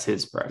that's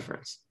his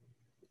preference.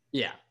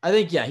 Yeah, I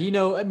think,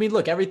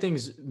 look,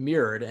 everything's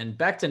mirrored. And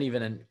Becton,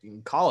 even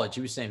in college,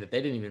 he was saying that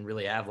they didn't even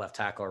really have left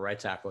tackle or right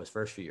tackle his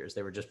first few years.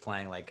 They were just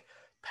playing like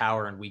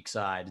power and weak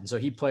side. And so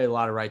he played a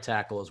lot of right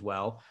tackle as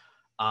well.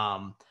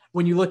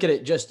 When you look at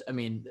it,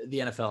 the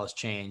NFL has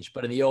changed,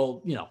 but in the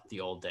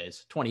old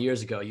days, 20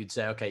 years ago, you'd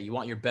say, okay, you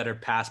want your better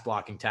pass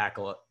blocking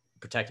tackle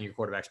protecting your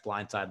quarterback's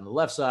blind side on the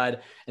left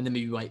side. And then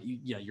maybe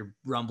you're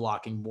run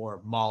blocking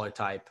more Mauler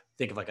type.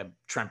 Think of like a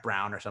Trent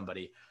Brown or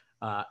somebody.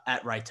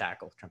 At right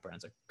tackle. Trent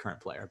Brown's a current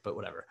player, but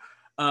whatever.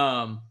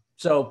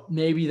 So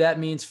maybe that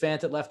means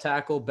Fant at left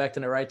tackle,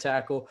 Becton at right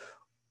tackle.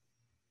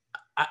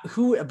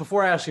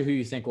 Before I ask you who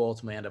you think will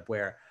ultimately end up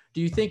where,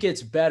 do you think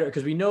it's better?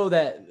 Because we know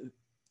that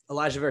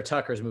Elijah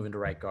Vera-Tucker is moving to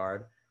right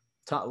guard.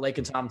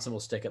 Laken Tomlinson will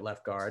stick at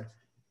left guard.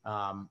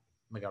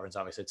 McGovern's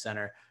obviously at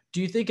center.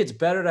 Do you think it's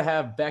better to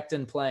have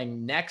Becton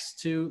playing next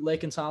to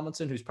Laken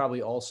Tomlinson, who's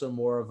probably also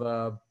more of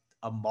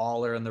a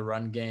mauler in the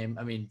run game?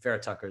 I mean,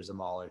 Vera-Tucker is a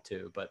mauler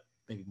too, but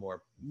maybe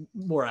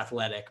more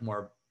athletic,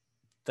 more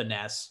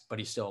finesse, but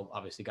he's still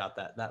obviously got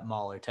that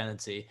mauler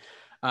tendency.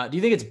 Do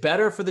you think it's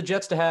better for the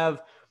Jets to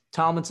have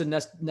Tomlinson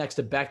next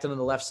to Becton on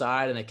the left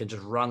side and they can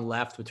just run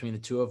left between the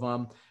two of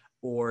them?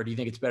 Or do you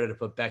think it's better to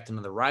put Becton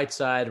on the right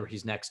side where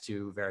he's next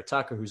to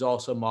Vera-Tucker, who's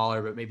also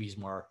mauler, but maybe he's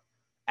more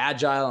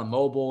agile and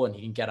mobile and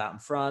he can get out in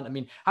front? I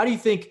mean, how do you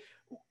think,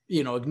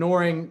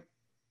 ignoring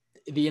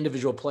the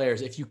individual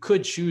players, if you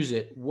could choose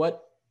it,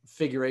 what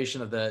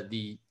figuration of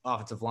the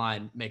offensive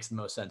line makes the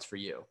most sense for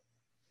you?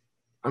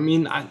 I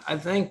mean, I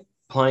think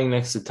playing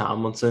next to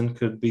Tomlinson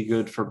could be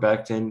good for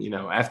Becton,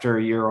 after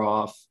a year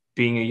off,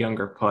 being a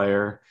younger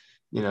player,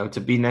 to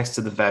be next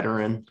to the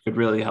veteran could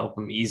really help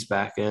him ease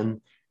back in.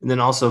 And then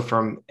also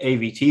from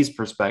AVT's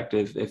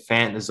perspective, if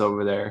Fant is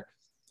over there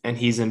and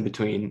he's in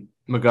between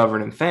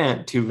McGovern and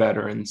Fant, two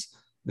veterans,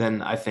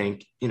 then I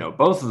think,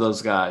 both of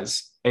those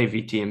guys,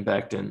 AVT and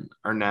Becton,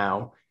 are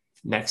now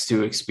next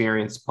to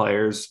experienced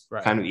players,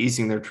 right, kind of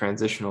easing their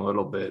transition a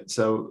little bit.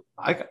 So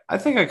I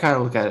think I kind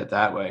of look at it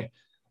that way.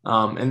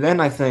 And then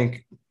I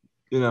think,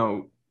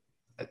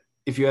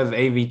 if you have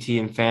AVT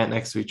and Fant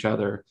next to each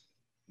other,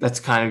 that's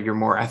kind of your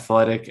more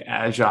athletic,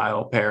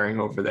 agile pairing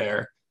over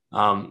there.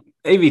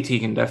 AVT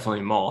can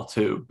definitely maul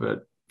too,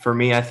 but for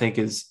me, I think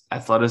his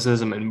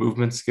athleticism and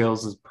movement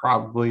skills is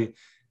probably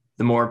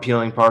the more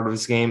appealing part of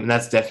his game. And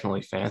that's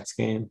definitely Fant's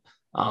game.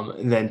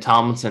 And then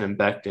Tomlinson and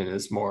Becton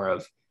is more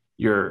of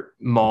your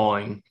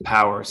mauling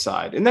power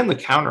side. And then the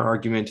counter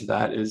argument to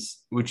that is,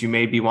 would you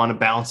maybe want to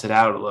balance it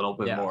out a little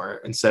bit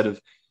more instead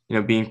of,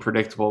 being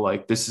predictable,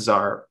 like this is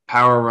our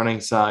power running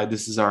side,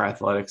 this is our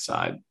athletic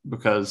side,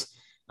 because,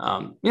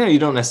 you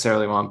don't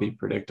necessarily want to be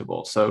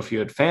predictable. So if you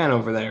had Fant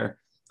over there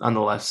on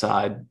the left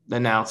side,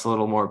 then now it's a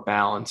little more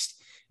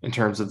balanced in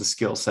terms of the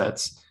skill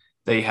sets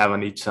they have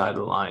on each side of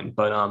the line.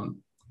 But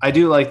I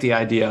do like the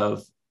idea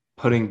of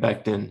putting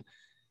Becton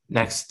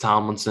next to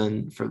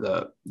Tomlinson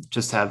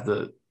just have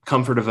the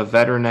comfort of a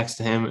veteran next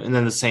to him. And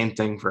then the same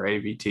thing for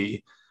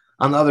AVT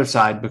on the other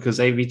side, because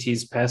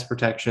AVT's pass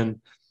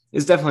protection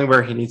is definitely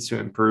where he needs to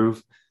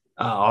improve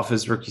off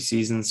his rookie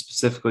season,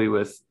 specifically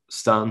with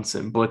stunts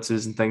and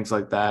blitzes and things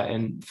like that.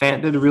 And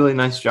Fant did a really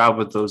nice job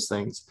with those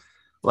things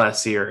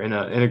last year in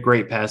a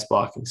great pass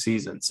blocking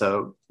season.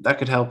 So that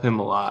could help him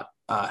a lot,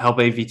 help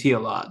AVT a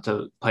lot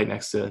to play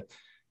next to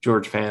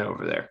George Fant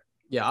over there.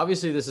 Yeah,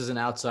 obviously this is an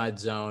outside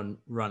zone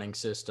running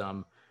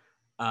system.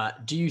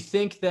 Do you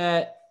think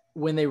that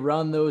when they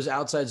run those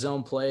outside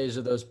zone plays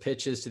or those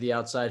pitches to the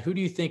outside, who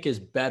do you think is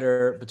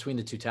better between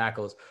the two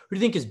tackles? Who do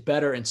you think is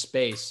better in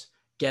space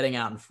getting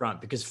out in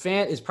front? Because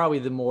Fant is probably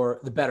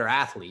the better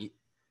athlete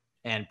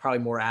and probably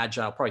more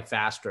agile, probably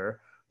faster.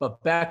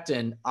 But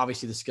Becton,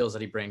 obviously the skills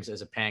that he brings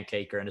as a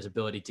pancaker and his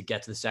ability to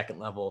get to the second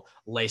level,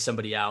 lay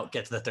somebody out,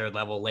 get to the third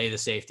level, lay the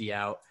safety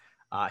out.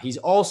 He's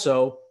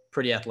also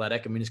pretty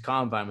athletic. I mean, his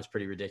combine was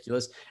pretty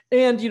ridiculous.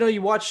 And,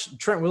 you watch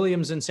Trent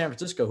Williams in San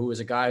Francisco, who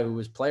was a guy who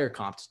was player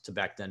comped to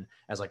Becton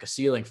as like a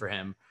ceiling for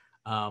him.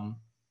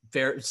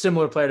 Very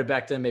similar player to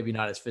Becton, maybe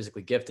not as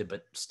physically gifted,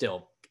 but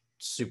still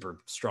super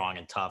strong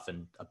and tough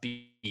and a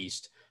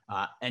beast.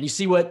 And you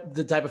see what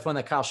the type of fun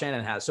that Kyle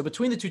Shanahan has. So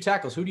between the two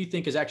tackles, who do you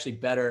think is actually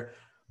better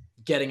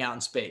getting out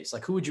in space?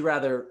 Like, who would you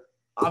rather?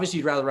 Obviously,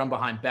 you'd rather run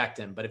behind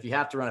Becton, but if you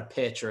have to run a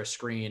pitch or a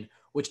screen,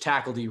 which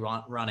tackle do you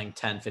want running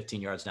 10,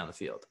 15 yards down the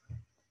field?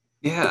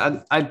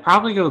 Yeah, I'd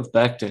probably go with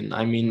Becton.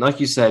 I mean, like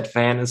you said,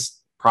 Fant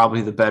is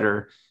probably the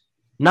better,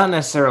 not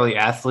necessarily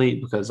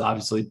athlete, because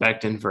obviously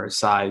Becton for his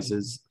size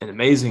is an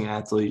amazing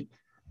athlete,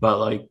 but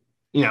like,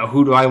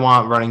 who do I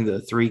want running the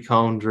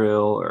 3-cone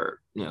drill or,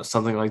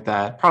 something like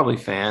that? Probably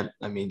Fant.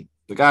 I mean,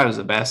 the guy was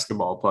a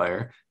basketball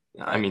player.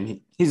 I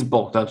mean, he's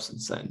bulked up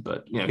since then,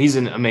 but he's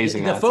an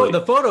amazing athlete.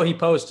 The photo he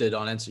posted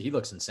on Instagram, he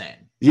looks insane.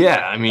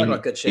 Yeah, I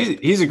mean,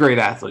 he's a great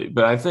athlete,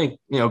 but I think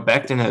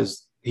Becton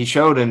he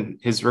showed in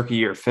his rookie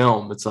year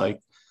film. It's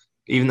like,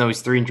 even though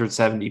he's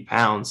 370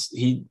 pounds,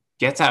 he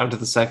gets out to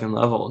the second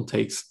level and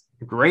takes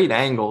great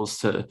angles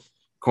to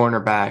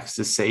cornerbacks,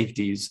 to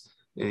safeties.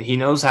 He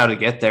knows how to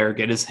get there,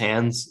 get his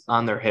hands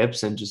on their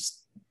hips, and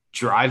just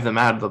drive them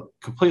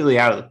completely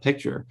out of the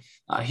picture.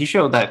 He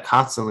showed that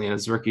constantly in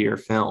his rookie year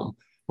film.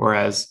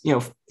 Whereas,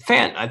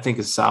 Fant, I think,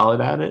 is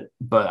solid at it.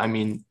 But, I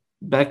mean,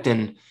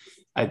 Becton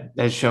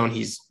has shown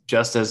he's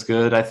just as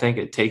good, I think,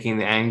 at taking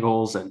the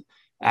angles and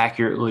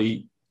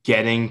accurately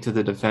getting to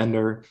the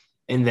defender.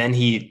 And then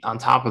he, on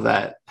top of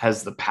that,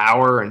 has the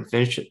power and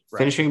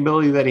finishing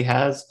ability that he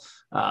has.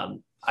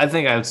 I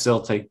think I would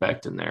still take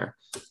Becton there,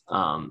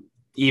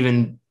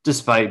 even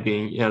despite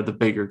being, the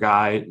bigger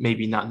guy,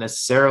 maybe not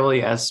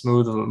necessarily as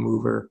smooth of a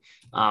mover.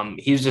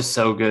 He's just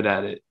so good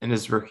at it in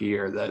his rookie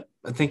year that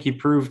I think he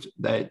proved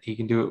that he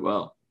can do it well.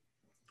 All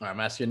right, I'm going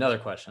to ask you another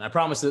question. I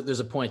promise that there's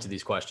a point to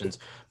these questions.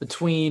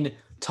 Between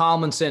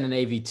Tomlinson and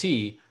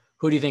AVT,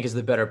 who do you think is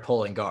the better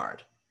pulling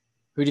guard?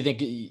 Who do you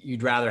think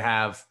you'd rather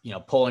have,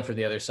 pulling for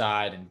the other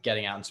side and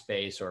getting out in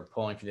space, or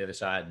pulling for the other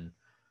side and,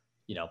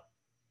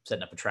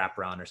 setting up a trap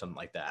run or something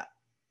like that?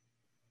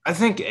 I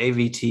think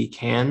AVT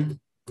can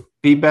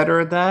be better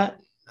at that,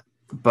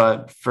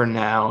 but for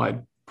now,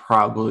 I'd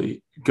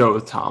probably go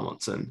with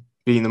Tomlinson.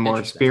 Being the more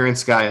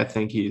experienced guy, I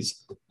think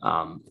he's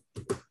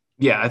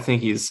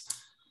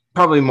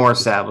probably more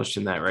established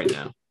in that right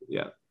now.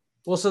 Yeah.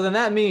 Well, so then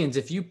that means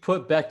if you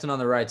put Becton on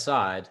the right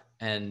side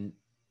and,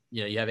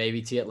 you have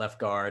AVT at left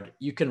guard,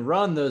 you can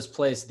run those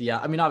plays.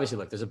 Obviously,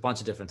 look, there's a bunch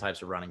of different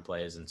types of running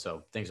plays, and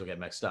so things will get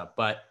mixed up.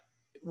 But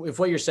if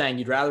what you're saying,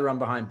 you'd rather run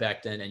behind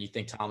Becton and you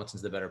think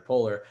Tomlinson's the better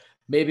puller,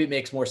 maybe it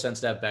makes more sense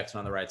to have Becton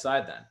on the right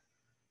side then.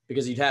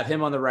 Because you'd have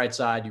him on the right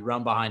side, you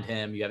run behind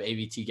him, you have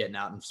AVT getting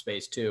out in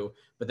space too,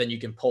 but then you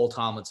can pull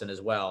Tomlinson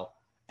as well.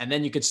 And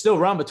then you could still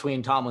run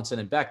between Tomlinson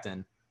and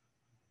Becton.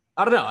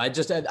 I don't know. I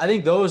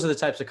think those are the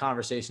types of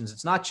conversations.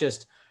 It's not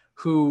just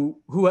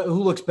who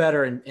looks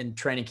better in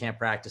training camp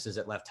practices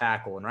at left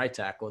tackle and right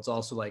tackle. It's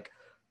also like,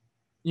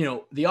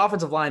 the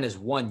offensive line is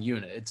one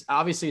unit.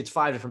 It's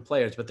 5 different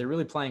players, but they're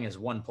really playing as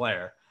one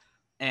player.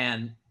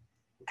 And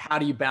how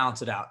do you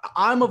balance it out?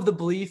 I'm of the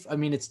belief,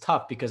 it's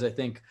tough because I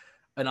think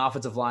an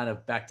offensive line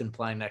of Becton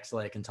playing next to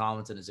Lake and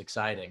Tomlinson is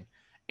exciting.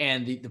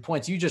 And the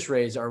points you just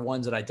raised are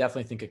ones that I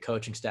definitely think a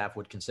coaching staff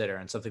would consider,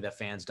 and something that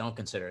fans don't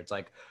consider. It's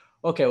like,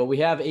 okay, well, we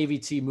have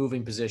AVT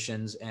moving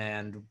positions,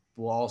 and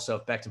we'll also,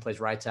 if Becton plays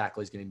right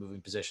tackle, he's going to be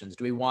moving positions.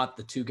 Do we want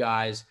the two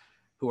guys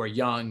who are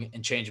young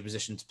and changing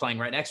positions playing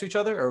right next to each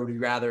other, or would we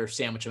rather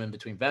sandwich them in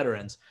between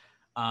veterans?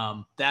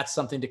 That's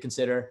something to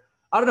consider.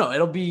 I don't know.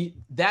 It'll be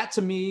that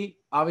to me.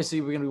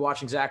 Obviously, we're going to be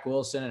watching Zach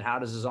Wilson and how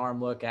does his arm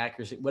look,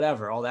 accuracy,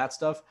 whatever, all that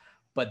stuff.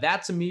 But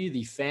that to me,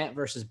 the Fant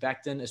versus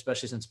Becton,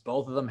 especially since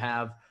both of them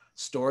have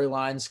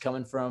storylines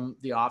coming from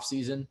the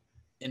offseason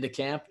into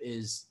camp,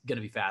 is going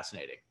to be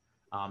fascinating.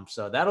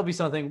 So that'll be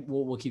something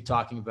we'll keep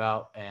talking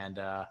about. And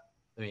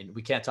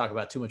we can't talk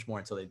about too much more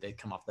until they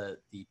come off the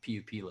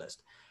PUP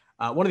list.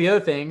 One of the other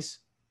things,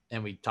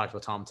 and we talked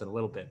about Tomlinson a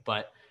little bit,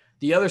 but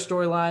the other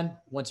storyline,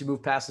 once you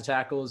move past the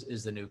tackles,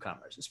 is the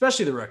newcomers,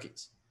 especially the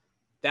rookies.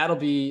 That'll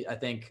be, I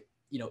think,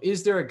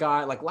 is there a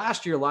guy like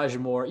last year, Elijah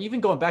Moore, even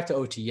going back to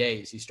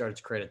OTAs, he started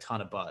to create a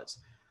ton of buzz.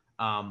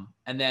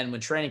 And then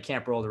when training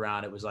camp rolled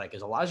around, it was like,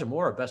 is Elijah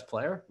Moore our best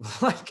player?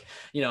 And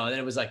then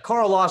it was like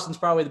Carl Lawson's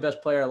probably the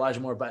best player. Elijah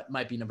Moore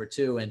might be number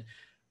 2. And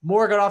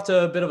Moore got off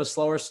to a bit of a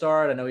slower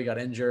start. I know he got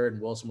injured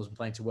and Wilson wasn't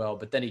playing too well,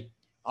 but then he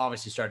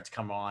obviously started to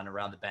come on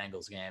around the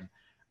Bengals game.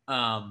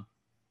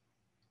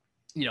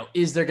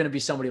 Is there going to be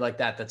somebody like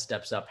that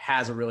steps up,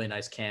 has a really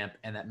nice camp,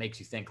 and that makes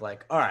you think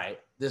like, all right,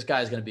 this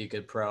guy's going to be a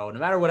good pro. No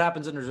matter what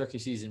happens in his rookie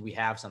season, we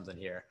have something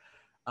here.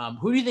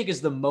 Who do you think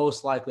is the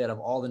most likely out of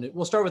all the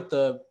we'll start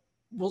with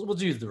we'll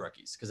do the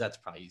rookies because that's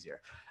probably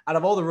easier. Out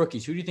of all the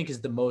rookies, who do you think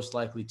is the most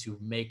likely to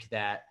make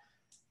that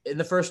in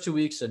the first 2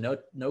 weeks? So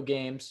no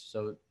games.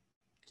 So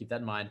keep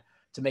that in mind,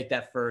 to make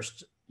that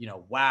first,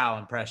 wow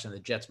impression. The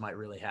Jets might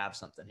really have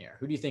something here.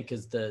 Who do you think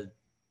is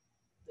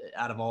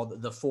out of all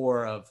the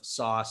 4 of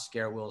Sauce,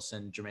 Garrett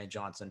Wilson, Jermaine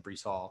Johnson,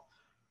 Breece Hall,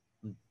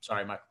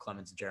 Michael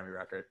Clemens, and Jeremy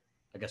Ruckert?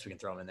 I guess we can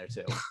throw him in there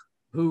too.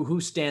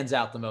 Who stands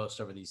out the most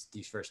over these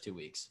first 2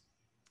 weeks?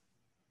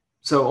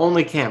 So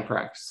only camp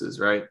practices,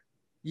 right?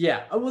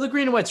 Yeah. Oh, well, the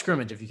green and white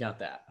scrimmage, if you count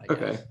that.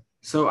 Okay.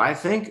 So I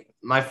think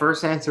my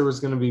first answer was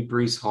going to be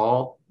Breece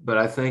Hall, but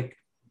I think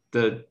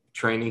the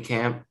training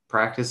camp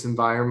practice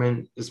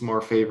environment is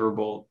more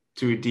favorable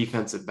to a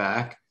defensive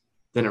back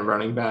than a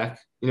running back,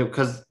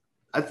 because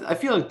I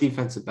feel like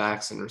defensive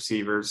backs and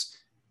receivers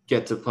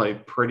get to play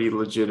pretty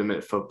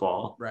legitimate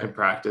football in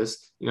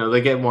practice.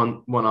 They get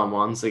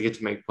one-on-ones, they get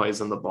to make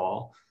plays on the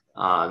ball.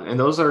 And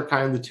those are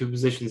kind of the 2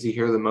 positions you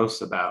hear the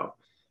most about,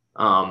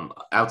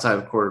 outside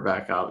of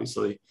quarterback,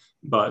 obviously.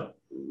 But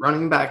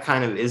running back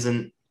kind of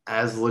isn't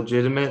as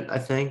legitimate, I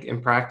think, in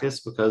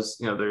practice because,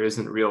 there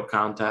isn't real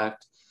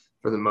contact.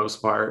 for the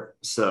most part.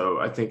 So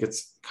I think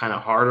it's kind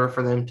of harder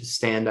for them to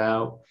stand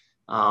out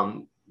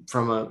from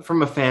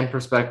a fan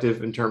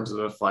perspective in terms of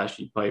a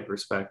flashy play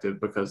perspective,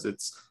 because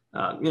it's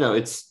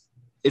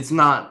it's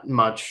not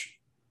much.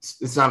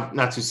 It's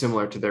not too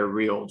similar to their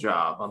real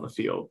job on the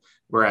field.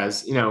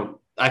 Whereas,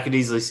 I could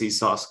easily see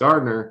Sauce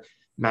Gardner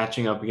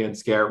matching up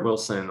against Garrett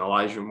Wilson and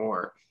Elijah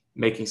Moore,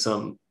 making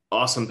some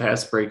awesome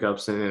pass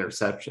breakups and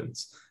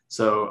interceptions.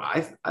 So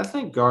I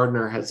think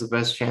Gardner has the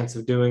best chance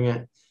of doing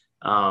it.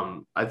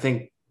 I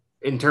think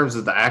in terms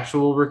of the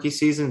actual rookie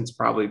season, it's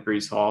probably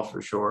Breece Hall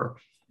for sure.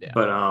 Yeah.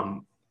 But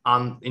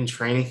in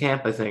training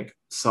camp, I think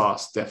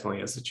Sauce definitely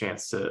has a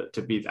chance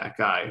to be that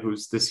guy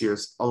who's this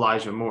year's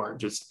Elijah Moore,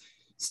 just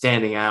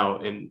standing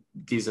out in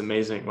these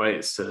amazing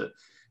ways to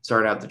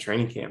start out the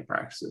training camp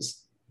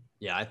practices.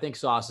 Yeah, I think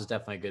Sauce is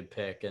definitely a good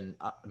pick. And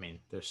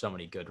there's so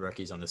many good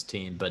rookies on this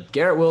team, but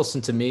Garrett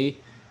Wilson to me,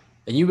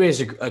 and you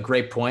raised a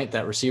great point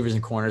that receivers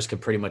and corners could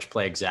pretty much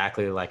play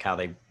exactly like how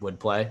they would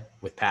play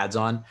with pads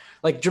on.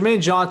 Like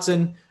Jermaine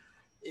Johnson,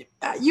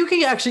 you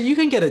can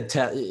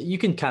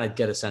kind of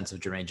get a sense of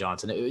Jermaine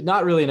Johnson.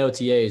 Not really in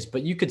OTAs,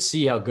 but you could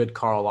see how good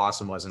Carl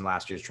Lawson was in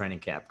last year's training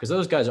camp because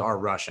those guys are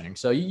rushing.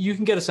 So you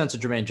can get a sense of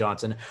Jermaine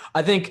Johnson.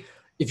 I think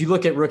if you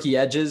look at rookie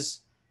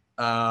edges,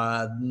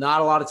 not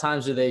a lot of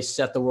times do they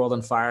set the world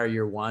on fire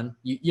year one.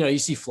 You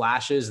see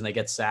flashes and they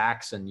get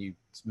sacks and you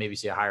maybe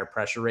see a higher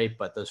pressure rate,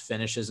 but those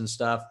finishes and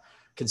stuff,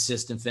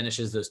 consistent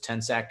finishes, those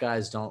 10 sack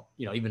guys don't,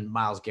 even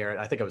Myles Garrett.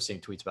 I think I was seeing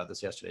tweets about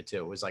this yesterday too.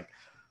 It was like,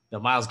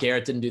 Myles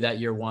Garrett didn't do that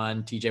year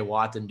one. TJ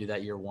Watt didn't do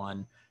that year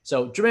one.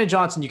 So Jermaine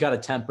Johnson, you got to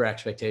temper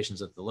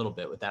expectations a little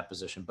bit with that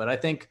position. But I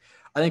think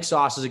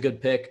Sauce is a good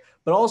pick,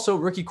 but also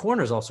rookie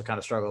corners also kind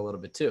of struggle a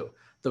little bit too.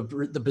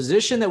 The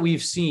position that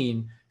we've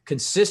seen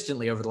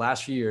consistently over the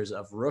last few years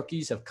of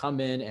rookies have come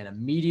in and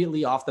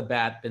immediately off the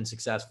bat been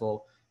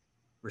successful,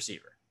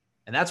 receiver.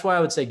 And that's why I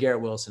would say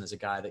Garrett Wilson is a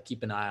guy that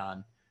keep an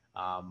eye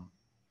on.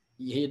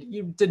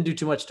 He didn't do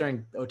too much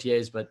during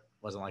OTAs, but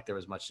wasn't like there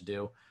was much to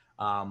do.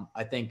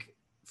 I think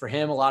for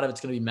him, a lot of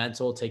it's going to be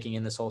mental, taking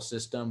in this whole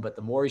system. But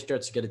the more he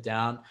starts to get it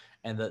down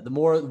and the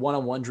more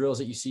one-on-one drills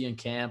that you see in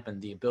camp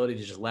and the ability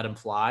to just let him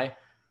fly,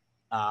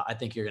 I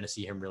think you're going to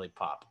see him really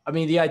pop.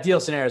 The ideal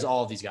scenario is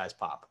all of these guys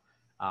pop.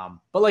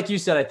 But like you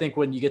said, I think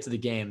when you get to the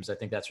games, I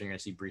think that's when you're going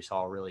to see Breece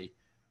Hall really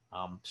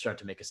start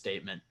to make a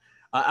statement.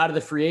 Out of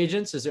the free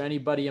agents, is there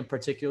anybody in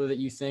particular that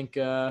you think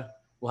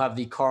will have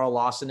the Carl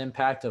Lawson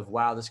impact of,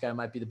 wow, this guy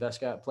might be the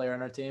best player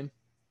on our team?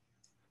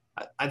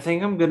 I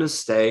think I'm going to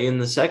stay in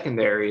the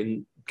secondary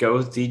and go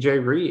with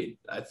DJ Reed.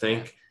 I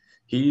think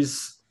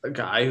he's a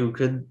guy who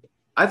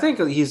I think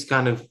he's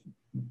kind of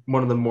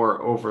one of the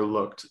more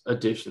overlooked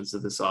additions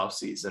of this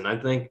offseason.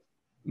 I think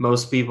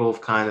most people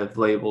have kind of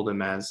labeled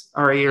him as,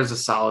 all right, here's a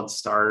solid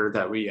starter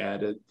that we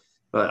added.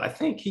 But I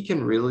think he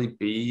can really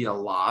be a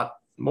lot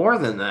more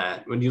than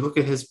that. When you look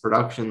at his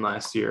production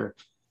last year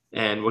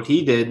and what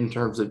he did in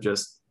terms of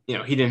just, he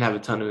didn't have a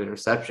ton of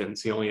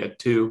interceptions. He only had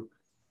 2.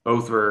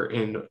 Both were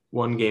in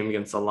one game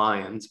against the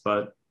Lions,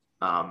 but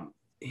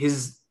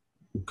his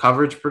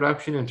coverage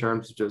production in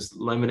terms of just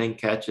limiting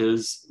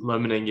catches,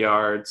 limiting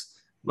yards,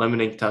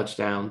 limiting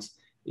touchdowns,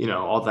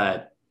 all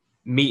that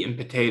meat and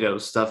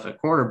potatoes stuff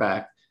at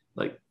cornerback,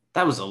 like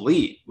that was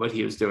elite what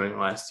he was doing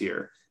last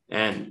year.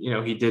 And,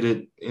 he did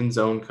it in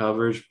zone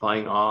coverage,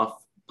 playing on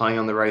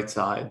the right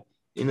side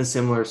in a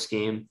similar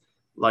scheme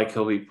like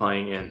he'll be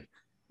playing in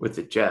with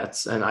the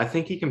Jets. And I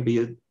think he can be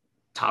a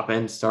top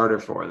end starter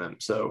for them.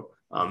 So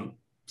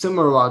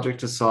similar logic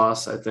to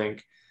Sauce, I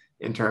think,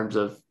 in terms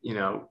of,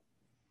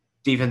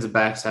 defensive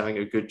backs having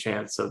a good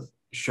chance of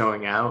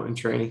showing out in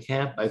training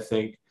camp. I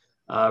think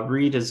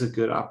Reed is a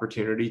good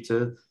opportunity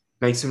to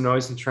make some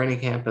noise in training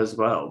camp as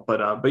well.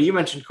 But you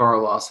mentioned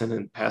Carl Lawson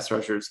and pass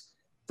rushers.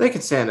 They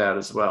can stand out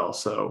as well.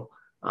 So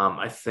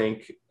I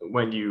think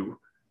when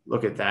you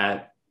look at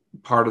that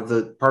part of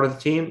the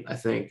team, I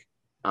think,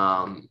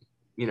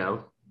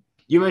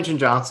 you mentioned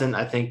Johnson.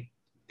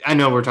 I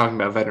know we're talking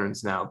about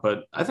veterans now,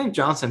 but I think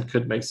Johnson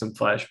could make some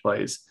flash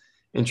plays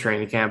in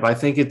training camp. I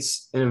think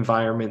it's an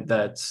environment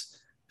that's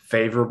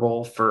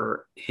favorable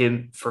for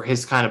him, for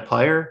his kind of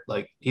player.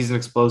 Like, he's an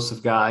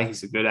explosive guy.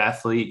 He's a good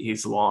athlete.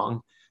 He's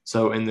long.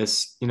 So in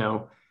this,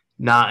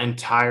 not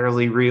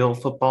entirely real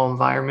football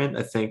environment,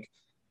 I think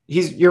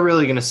you're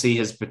really going to see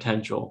his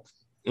potential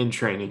in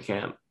training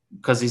camp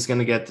because he's going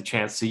to get the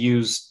chance to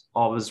use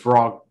all of his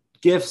raw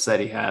gifts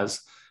that he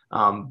has.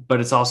 But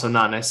it's also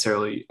not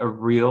necessarily a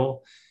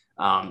real,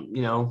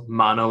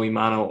 mano a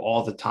mano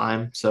all the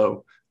time.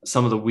 So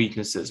some of the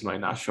weaknesses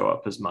might not show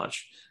up as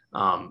much.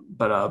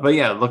 But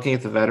yeah, looking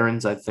at the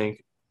veterans, I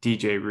think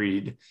DJ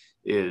Reed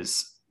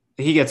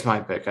he gets my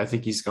pick. I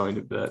think he's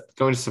going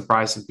to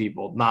surprise some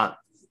people, not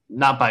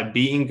by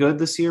being good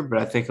this year, but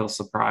I think he'll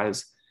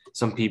surprise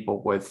some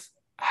people with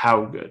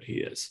how good he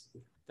is.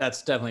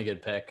 That's definitely a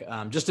good pick.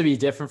 Just to be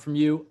different from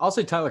you, I'll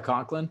say Tyler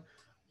Conklin.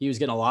 He was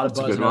getting a lot of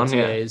buzz in OTAs.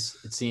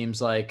 Yeah. It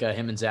seems like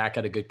him and Zach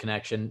had a good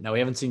connection. Now, we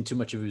haven't seen too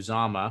much of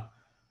Uzama.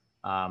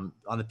 on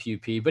the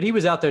PUP, but he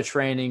was out there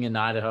training in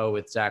Idaho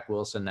with Zach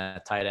Wilson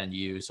at tight end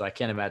U. So I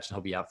can't imagine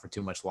he'll be out for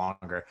too much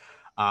longer.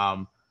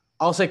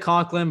 I'll say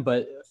Conklin,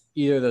 but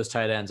either of those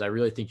tight ends, I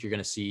really think you're going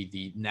to see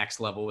the next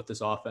level with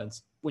this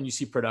offense when you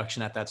see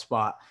production at that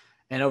spot.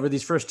 And over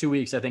these first 2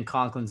 weeks, I think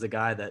Conklin's the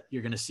guy that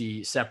you're going to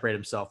see separate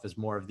himself as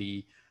more of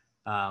the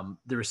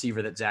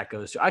receiver that Zach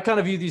goes to. I kind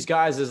of view these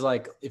guys as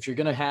like, if you're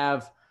going to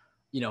have,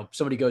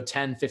 somebody go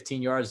 10,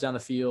 15 yards down the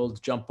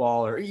field, jump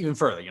ball, or even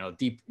further,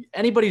 deep,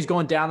 anybody who's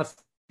going down the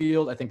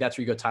field, I think that's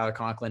where you go Tyler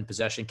Conklin,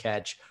 possession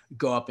catch,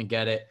 go up and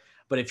get it.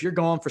 But if you're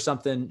going for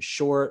something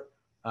short,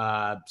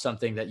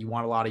 something that you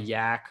want a lot of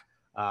yak,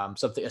 a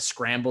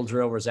scramble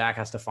drill where Zach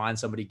has to find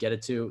somebody to get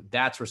it to,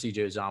 that's where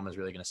CJ Uzomah is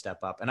really going to step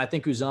up. And I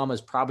think Uzomah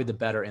is probably the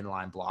better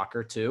inline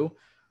blocker too.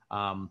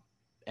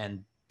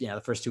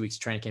 The first 2 weeks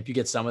of training camp, you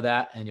get some of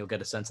that and you'll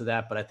get a sense of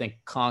that. But I think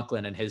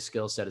Conklin and his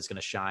skill set is going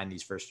to shine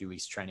these first few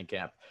weeks of training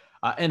camp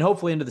and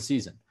hopefully into the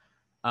season.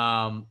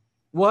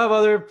 We'll have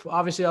other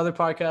podcasts.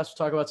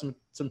 We'll talk about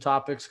some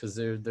topics because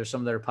there's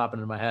some that are popping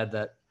into my head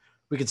that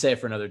we could save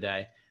for another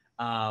day.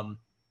 I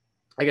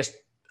guess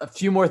a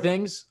few more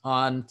things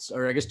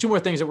two more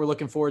things that we're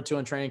looking forward to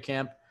in training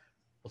camp.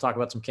 We'll talk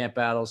about some camp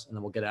battles and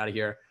then we'll get out of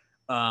here.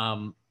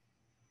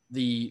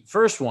 The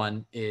first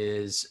one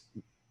is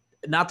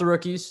not the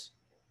rookies,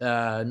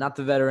 not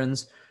the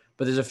veterans,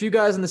 but there's a few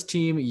guys on this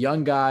team,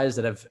 young guys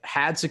that have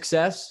had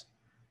success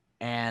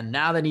and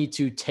now they need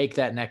to take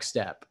that next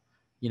step.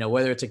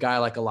 Whether it's a guy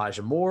like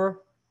Elijah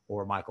Moore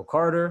or Michael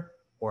Carter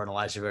or an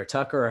Elijah Vera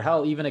Tucker, or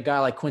hell, even a guy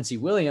like Quincy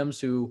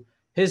Williams, who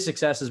his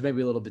success is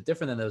maybe a little bit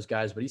different than those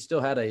guys, but he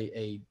still had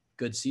a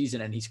good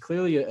season. And he's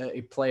clearly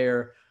a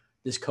player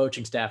this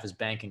coaching staff is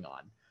banking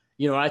on.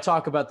 When I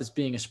talk about this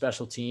being a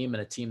special team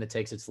and a team that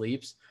takes its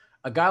leaps,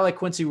 a guy like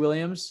Quincy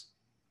Williams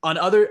on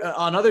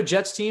other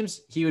Jets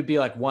teams, he would be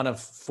like one of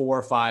 4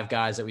 or 5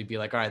 guys that we'd be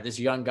like, all right, this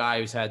young guy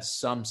who's had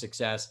some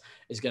success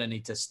is going to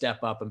need to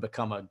step up and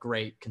become a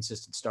great,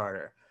 consistent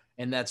starter.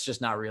 And that's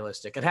just not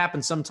realistic. It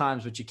happens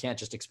sometimes, but you can't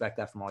just expect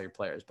that from all your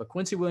players. But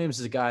Quincy Williams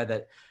is a guy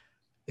that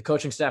the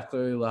coaching staff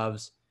clearly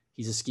loves.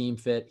 He's a scheme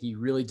fit. He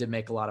really did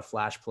make a lot of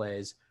flash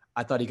plays.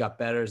 I thought he got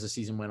better as the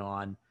season went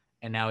on,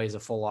 and now he has a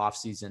full off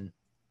season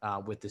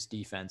with this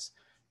defense.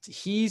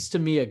 He's, to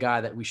me, a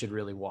guy that we should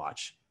really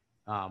watch.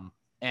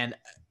 And,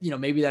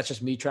 maybe that's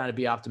just me trying to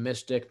be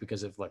optimistic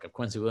because if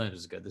Quincy Williams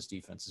is good, this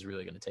defense is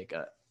really going to take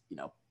a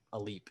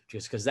leap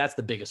just because that's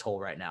the biggest hole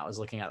right now is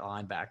looking at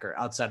linebacker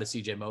outside of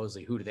CJ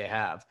Mosley. Who do they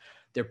have?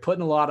 They're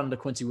putting a lot onto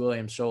Quincy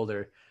Williams'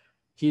 shoulder.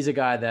 He's a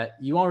guy that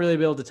you won't really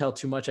be able to tell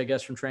too much, I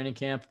guess, from training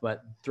camp,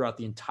 but throughout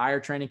the entire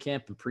training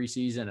camp and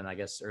preseason and I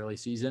guess early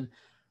season,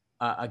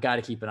 a guy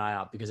to keep an eye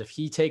out because if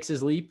he takes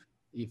his leap,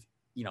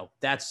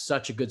 that's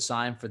such a good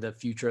sign for the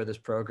future of this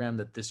program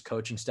that this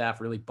coaching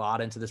staff really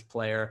bought into this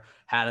player,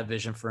 had a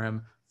vision for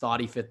him, thought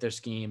he fit their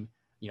scheme,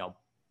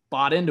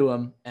 bought into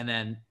him and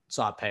then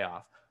saw it pay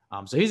off.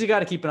 So he's a guy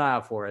to keep an eye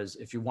out for as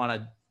if you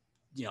want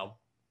to,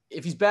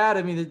 if he's bad,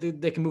 I mean,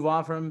 they can move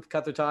on from him,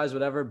 cut their ties,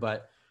 whatever.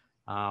 But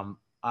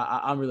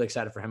I'm really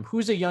excited for him.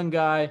 Who's a young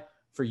guy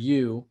for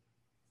you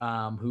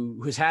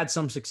who's had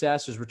some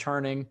success, who's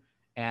returning,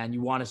 and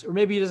you want to, or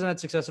maybe he doesn't have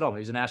success at all.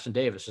 Maybe he's an Ashton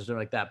Davis or something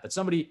like that. But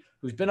somebody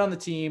who's been on the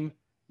team,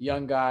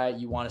 young guy,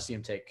 you want to see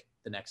him take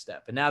the next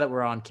step. And now that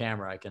we're on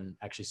camera, I can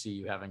actually see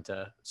you having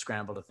to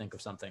scramble to think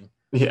of something.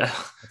 Yeah.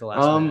 At the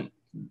last minute.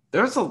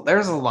 There's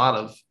a lot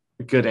of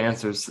good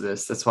answers to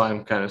this. That's why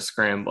I'm kind of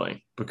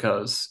scrambling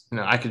because,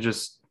 I could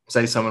just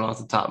say someone off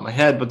the top of my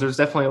head, but there's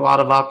definitely a lot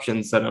of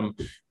options that I'm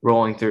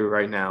rolling through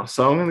right now.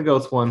 So I'm going to go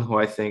with one who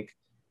I think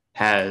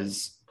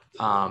has,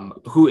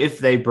 who, if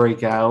they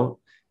break out,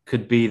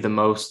 could be the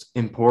most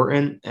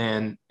important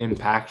and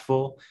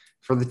impactful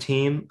for the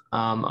team.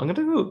 I'm going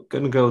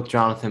to go with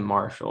Jonathan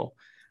Marshall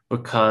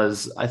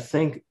because I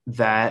think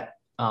that,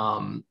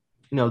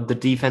 the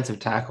defensive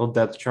tackle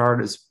depth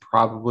chart is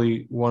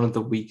probably one of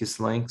the weakest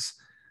links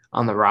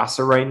on the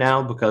roster right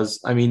now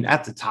because,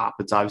 at the top,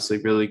 it's obviously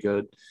really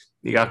good.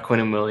 You got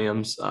Quinnen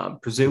Williams.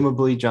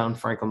 Presumably, John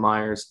Franklin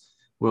Myers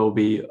will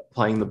be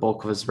playing the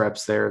bulk of his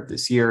reps there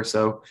this year.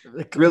 So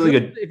really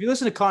good. If you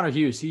listen to Connor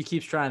Hughes, he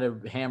keeps trying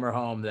to hammer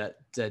home that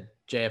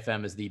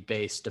JFM is the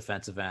base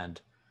defensive end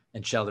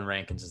and Sheldon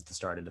Rankins is the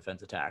starting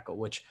defensive tackle,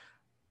 which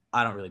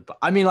I don't really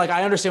 –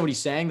 I understand what he's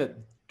saying, that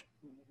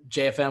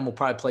JFM will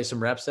probably play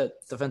some reps at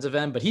defensive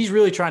end, but he's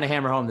really trying to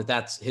hammer home that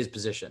that's his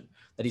position,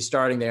 that he's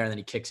starting there and then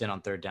he kicks in on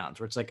third downs,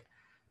 where it's like,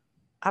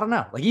 I don't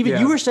know.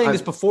 You were saying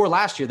this before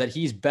last year that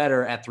he's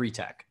better at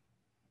 3-tech.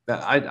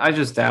 I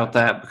just doubt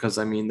that because,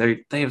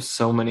 they have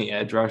so many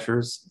edge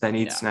rushers that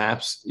need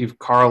snaps. You have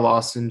Carl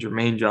Lawson,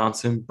 Jermaine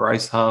Johnson,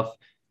 Bryce Huff,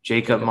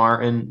 Jacob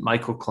Martin,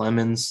 Michael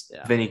Clemens,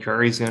 Vinny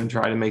Curry's going to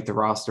try to make the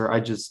roster. I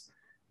just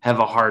have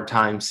a hard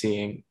time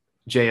seeing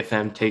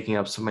JFM taking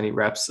up so many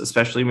reps,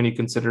 especially when you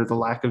consider the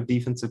lack of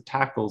defensive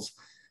tackles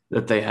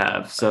that they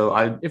have.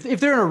 So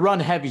if they're in a run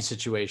heavy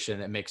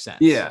situation, it makes sense.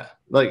 Yeah.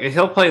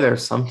 He'll play there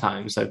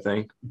sometimes, I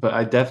think, but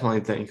I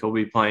definitely think he'll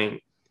be playing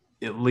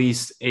at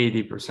least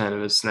 80%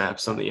 of his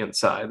snaps on the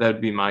inside.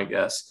 That'd be my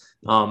guess.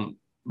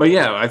 But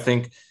yeah, I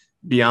think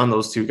beyond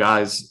those two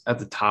guys at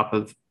the top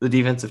of the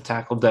defensive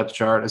tackle depth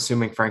chart,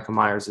 assuming Franco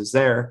Myers is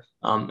there,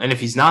 and if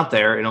he's not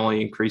there, it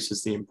only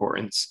increases the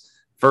importance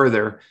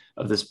further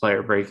of this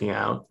player breaking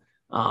out.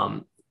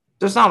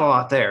 There's not a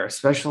lot there,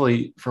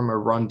 especially from a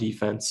run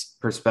defense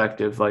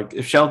perspective. Like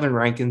if Sheldon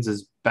Rankins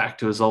is back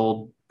to his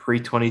old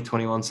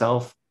pre-2021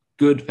 self,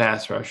 good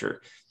pass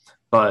rusher,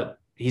 but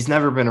he's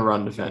never been a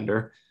run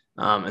defender.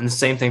 And the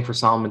same thing for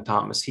Solomon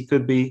Thomas. He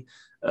could be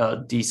a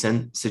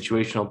decent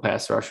situational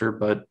pass rusher,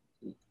 but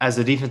as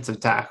a defensive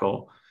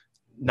tackle,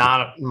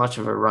 not much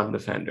of a run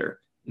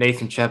defender.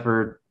 Nathan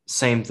Shepard,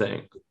 same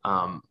thing.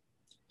 I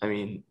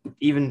mean,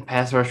 even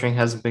pass rushing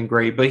hasn't been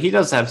great, but he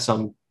does have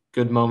some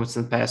good moments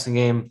in the passing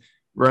game.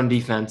 Run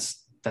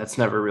defense, that's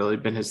never really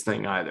been his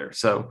thing either.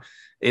 So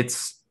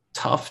it's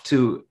tough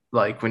to,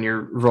 like, when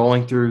you're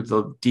rolling through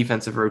the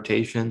defensive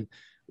rotation,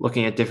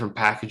 looking at different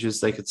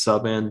packages they could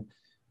sub in,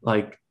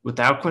 like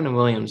without Quinnen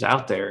Williams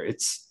out there,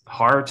 it's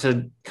hard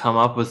to come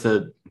up with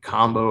a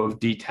combo of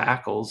D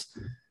tackles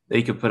that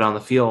you could put on the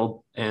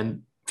field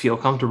and feel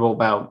comfortable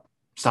about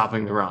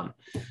stopping the run.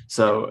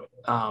 So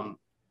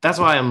that's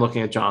why I'm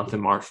looking at Jonathan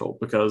Marshall,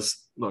 because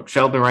look,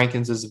 Sheldon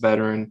Rankins is a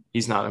veteran.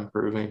 He's not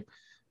improving.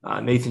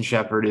 Nathan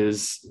Shepard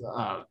is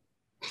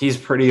he's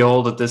pretty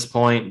old at this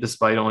point,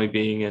 despite only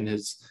being in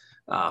his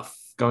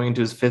going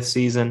into his 5th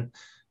season.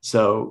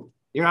 So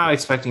you're not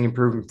expecting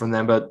improvement from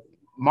them, but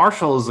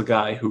Marshall is a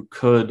guy who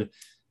could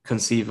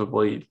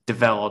conceivably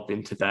develop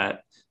into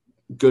that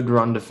good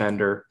run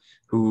defender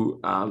who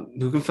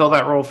can fill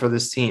that role for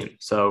this team.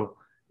 So,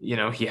 you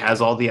know, he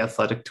has all the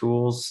athletic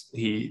tools.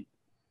 He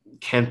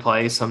can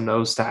play some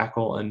nose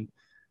tackle, and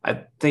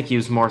I think he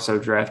was more so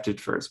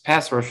drafted for his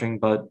pass rushing,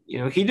 but, you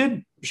know, he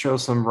did show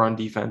some run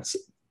defense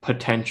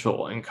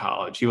potential in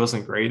college. He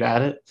wasn't great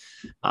at it.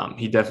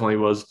 He definitely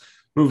was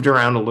moved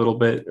around a little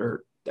bit,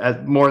 or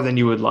more than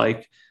you would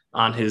like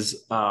on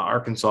his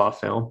Arkansas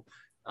film.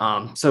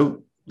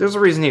 So there's a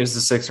reason he was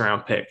the 6th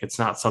round pick. It's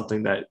not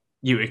something that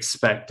you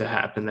expect to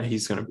happen, that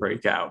he's going to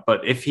break out,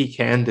 but if he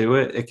can do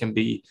it, it can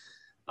be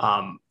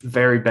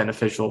very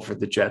beneficial for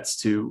the Jets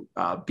to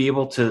be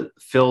able to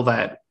fill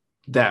that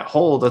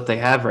hole that they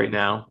have right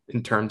now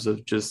in terms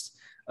of just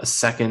a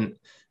second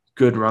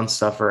good run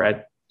stuffer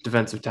at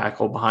defensive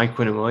tackle behind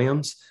Quinnen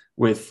Williams,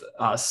 with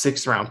a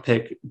 6th round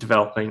pick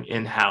developing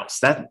in-house.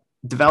 That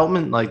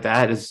development like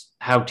that is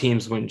how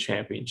teams win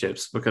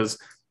championships, because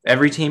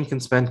every team can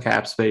spend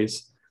cap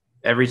space.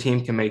 Every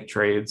team can make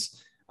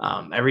trades.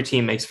 Every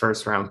team makes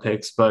 1st round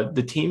picks, but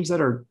the teams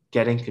that are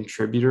getting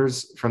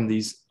contributors from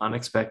these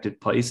unexpected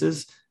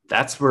places,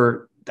 that's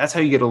how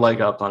you get a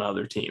leg up on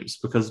other teams,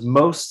 because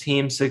most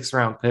teams' 6th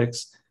round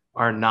picks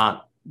are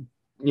not,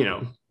 you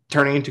know,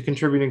 turning into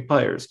contributing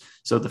players.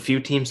 So the few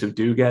teams who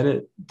do get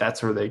it,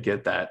 that's where they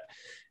get that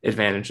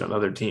advantage on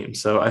other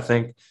teams. So I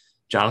think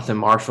Jonathan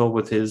Marshall,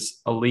 with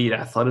his elite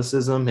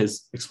athleticism,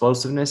 his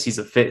explosiveness, he's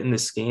a fit in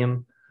this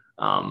scheme.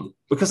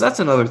 Because that's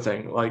another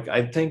thing. Like,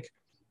 I think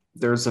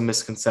there's a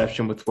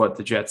misconception with what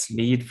the Jets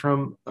need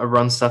from a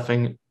run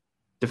stuffing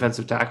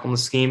defensive tackle in the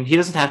scheme. He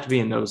doesn't have to be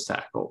a nose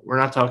tackle. We're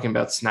not talking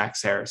about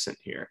Snacks Harrison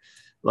here,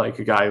 like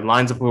a guy who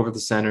lines up over the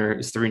center,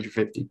 is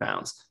 350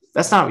 pounds.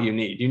 That's not what you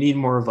need. You need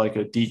more of like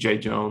a DJ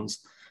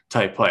Jones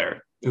type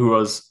player who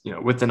was, you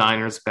know, with the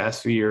Niners the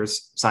past few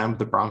years, signed with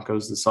the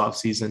Broncos this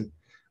offseason.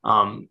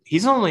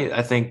 He's only,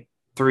 I think,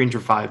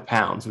 305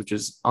 pounds, which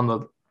is on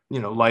the, you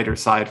know, lighter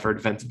side for a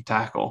defensive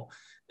tackle.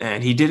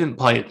 And he didn't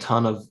play a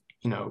ton of,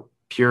 you know,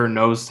 pure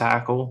nose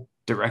tackle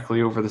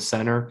directly over the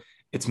center.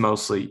 It's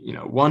mostly, you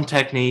know, one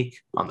technique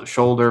on the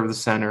shoulder of the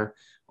center,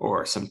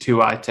 or some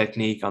 2-eye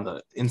technique on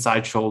the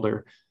inside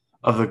shoulder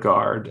of the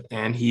guard.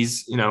 And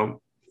he's, you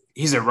know,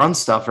 he's a run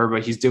stuffer,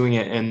 but he's doing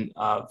it in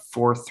a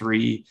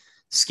 4-3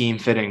 scheme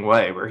fitting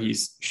way, where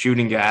he's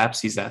shooting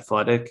gaps. He's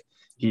athletic.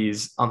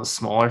 He's on the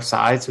smaller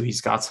side, so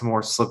he's got some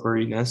more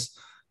slipperiness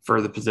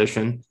for the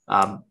position.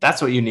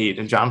 That's what you need.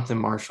 And Jonathan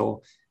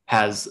Marshall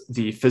has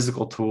the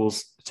physical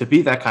tools to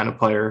be that kind of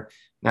player.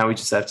 Now we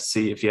just have to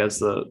see if he has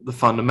the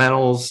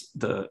fundamentals,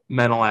 the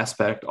mental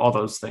aspect, all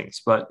those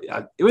things. But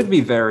it would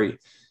be very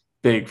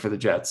big for the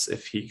Jets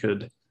if he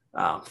could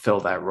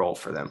fill that role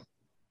for them.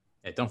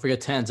 Hey, don't forget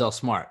Tanzel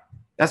Smart.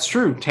 That's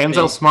true.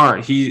 Tanzel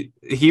Smart. He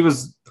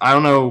was, I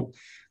don't know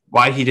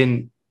why he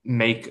didn't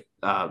make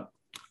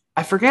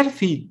I forget if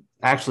he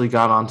actually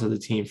got onto the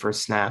team for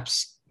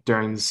snaps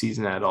during the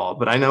season at all,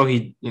 but I know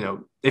he, you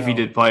know, if he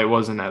did play, it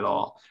wasn't at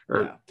all,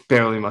 or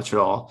barely much at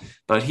all.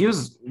 But he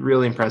was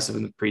really impressive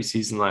in the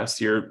preseason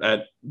last year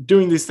at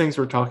doing these things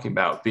we're talking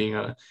about, being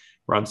a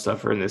run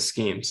stuffer in this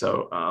scheme.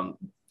 So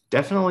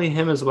definitely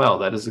him as well.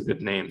 That is a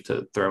good name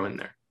to throw in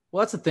there. Well,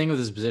 that's the thing with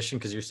his position,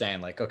 because you're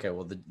saying like, okay,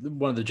 well,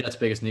 one of the Jets'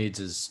 biggest needs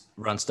is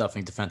run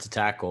stuffing defensive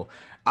tackle.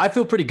 I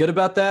feel pretty good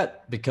about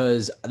that,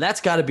 because that's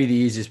got to be the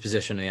easiest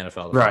position in the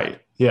NFL. Right.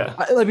 Yeah.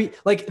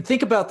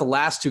 Think about the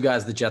last 2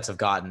 guys the Jets have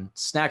gotten: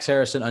 Snacks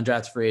Harrison,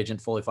 undrafted free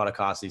agent, Foley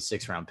Fatukasi,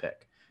 6th round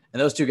pick,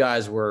 and those 2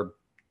 guys were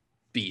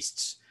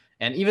beasts.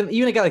 And even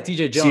a guy like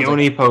DJ Jones,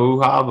 Sione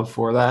Pauha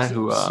before that,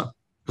 who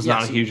was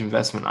not a huge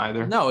investment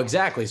either. No,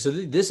 exactly. So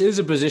this is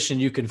a position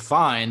you can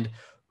find,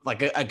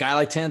 like a guy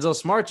like Tanzel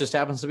Smart just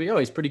happens to be,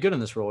 he's pretty good in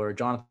this role, or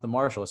Jonathan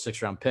Marshall, a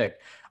 6th-round pick.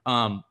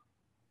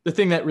 The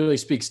thing that really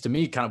speaks to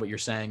me, kind of what you're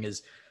saying,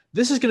 is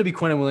this is going to be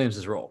Quinnen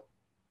Williams' role.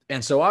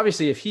 And so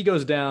obviously if he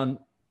goes down,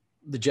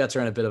 the Jets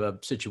are in a bit of a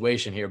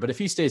situation here, but if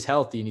he stays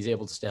healthy and he's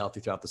able to stay healthy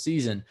throughout the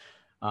season,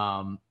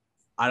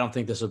 I don't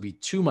think this will be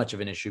too much of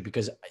an issue,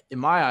 because in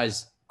my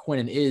eyes,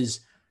 Quinnen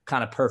is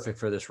kind of perfect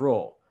for this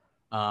role.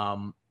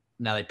 Now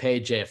they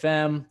paid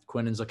JFM.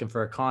 Quinnen's looking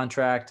for a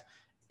contract.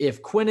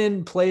 If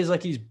Quinnen plays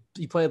like he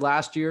played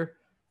last year,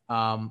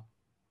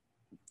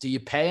 do you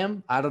pay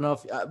him? I don't know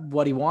if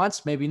what he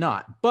wants, maybe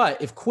not.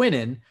 But if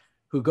Quinnen,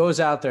 who goes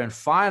out there and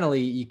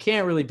finally, you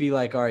can't really be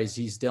like, all right,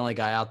 he's the only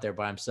guy out there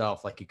by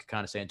himself, like you could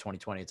kind of say in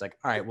 2020. It's like,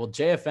 all right, well,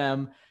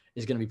 JFM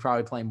is going to be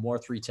probably playing more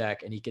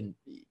 3-tech, and he can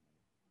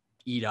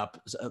eat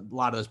up a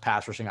lot of those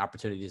pass rushing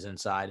opportunities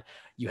inside.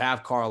 You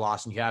have Carl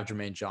Lawson, you have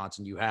Jermaine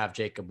Johnson, you have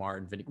Jacob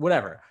Martin,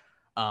 whatever.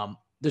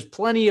 There's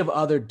plenty of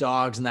other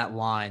dogs in that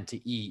line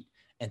to eat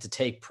and to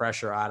take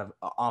pressure off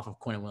of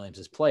Quinnen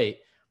Williams' plate,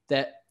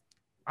 that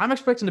I'm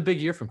expecting a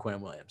big year from Quinnen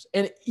Williams.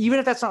 And even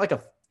if that's not like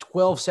a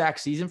 12-sack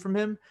season from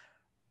him,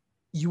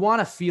 you want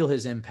to feel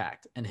his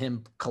impact and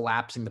him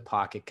collapsing the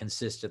pocket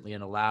consistently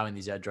and allowing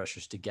these edge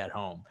rushers to get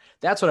home.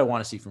 That's what I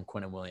want to see from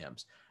Quinnen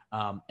Williams.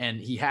 And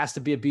he has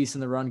to be a beast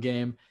in the run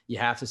game. You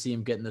have to see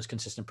him getting those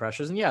consistent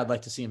pressures. And I'd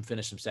like to see him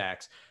finish some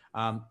sacks.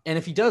 And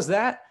if he does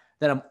that,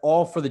 then I'm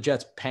all for the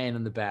Jets paying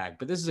in the bag.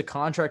 But this is a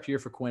contract year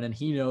for Quinnen.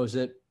 He knows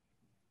it.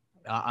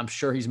 I'm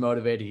sure he's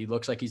motivated. He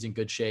looks like he's in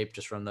good shape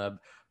just from the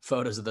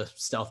photos of the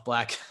stealth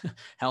black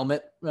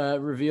helmet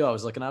reveal. I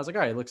was like, all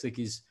right, it looks like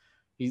he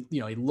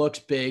looks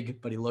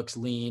big, but he looks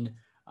lean.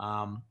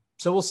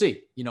 So we'll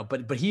see,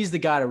 but he's the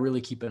guy to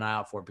really keep an eye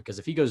out for, because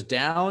if he goes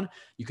down,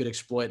 you could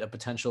exploit a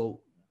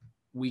potential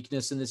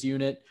weakness in this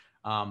unit.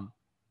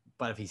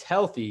 But if he's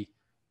healthy,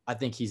 I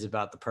think he's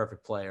about the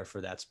perfect player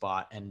for that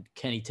spot. And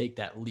can he take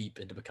that leap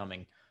into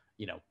becoming,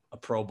 a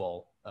Pro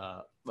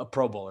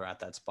Bowler at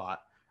that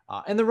spot?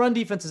 And the run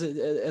defense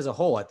as a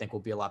whole, I think will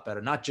be a lot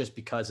better, not just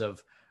because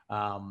of,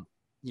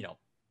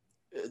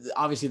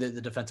 obviously the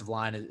defensive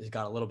line has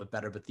got a little bit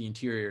better, but the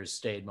interiors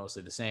stayed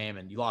mostly the same,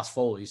 and you lost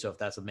Foley. So if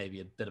that's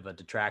maybe a bit of a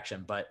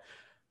detraction, but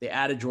they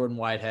added Jordan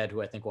Whitehead,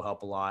 who I think will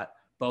help a lot.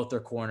 Both their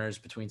corners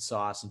between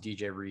Sauce and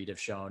DJ Reed have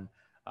shown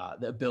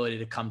the ability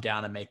to come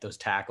down and make those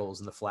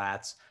tackles in the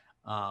flats.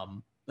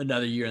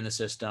 Another year in the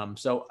system.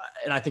 So,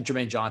 and I think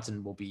Jermaine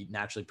Johnson will be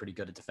naturally pretty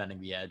good at defending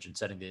the edge and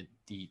setting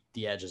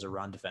the edge as a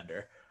run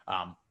defender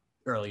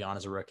early on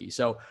as a rookie.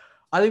 So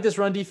I think this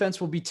run defense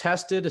will be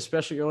tested,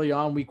 especially early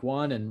on week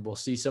 1. And we'll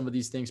see some of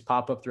these things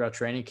pop up throughout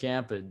training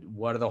camp and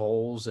what are the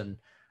holes. And,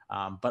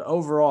 but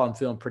overall I'm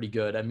feeling pretty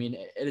good. I mean,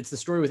 it's the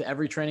story with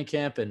every training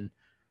camp, and,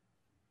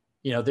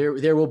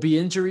 there will be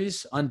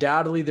injuries.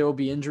 Undoubtedly there will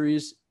be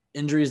injuries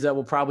that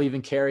will probably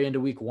even carry into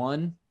week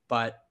 1.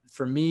 But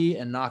for me,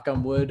 and knock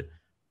on wood,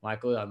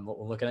 Michael, I'm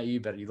looking at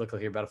you, you look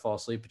like you're about to fall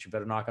asleep, but you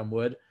better knock on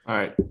wood. All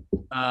right.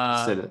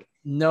 Sit it.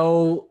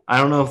 No. I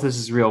don't know if this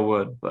is real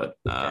wood, but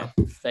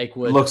fake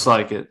wood. Looks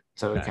like it,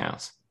 so it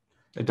counts.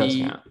 It does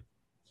count.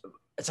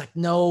 It's like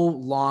no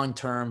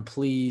long-term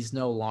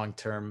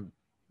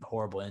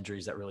horrible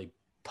injuries that really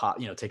pop,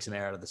 take some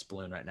air out of this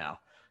balloon right now.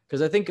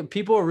 Because I think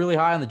people are really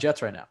high on the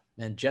Jets right now,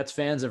 and Jets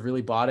fans have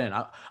really bought in.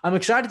 I'm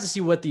excited to see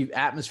what the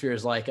atmosphere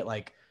is like at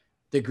like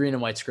the green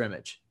and white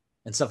scrimmage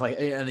and stuff like,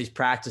 and these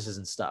practices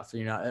and stuff.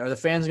 Are the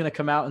fans going to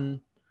come out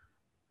and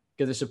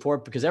give their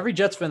support? Because every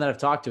Jets fan that I've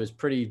talked to is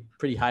pretty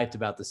hyped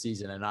about the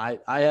season. And I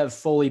have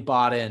fully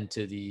bought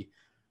into they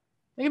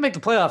can make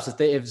the playoffs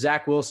if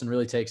Zach Wilson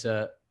really takes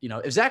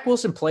if Zach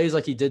Wilson plays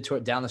like he did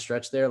down the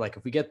stretch there, like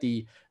if we get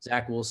the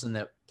Zach Wilson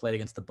that played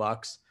against the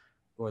Bucs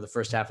or the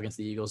first half against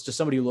the Eagles, just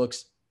somebody who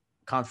looks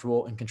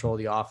comfortable in control of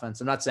the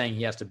offense. I'm not saying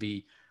he has to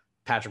be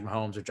Patrick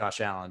Mahomes or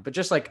Josh Allen, but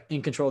just like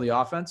in control of the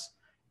offense.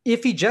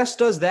 If he just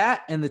does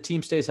that and the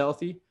team stays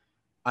healthy,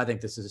 I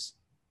think this is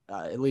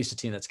at least a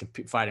team that's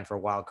fighting for a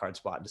wild card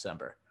spot in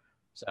December.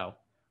 So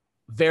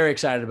very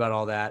excited about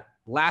all that.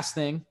 Last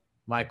thing,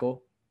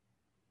 Michael,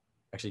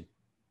 actually,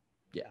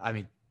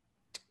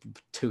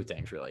 two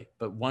things really,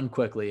 but one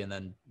quickly and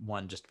then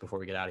one just before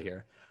we get out of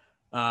here.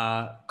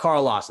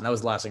 Carl Lawson, that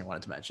was the last thing I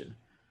wanted to mention.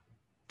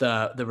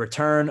 The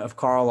return of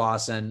Carl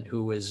Lawson,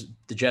 who was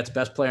the Jets'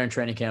 best player in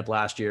training camp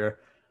last year,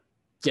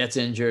 gets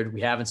injured.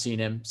 We haven't seen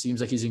him.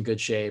 Seems like he's in good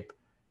shape.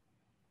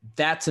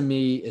 That to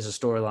me is a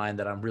storyline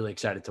that I'm really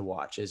excited to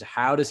watch, is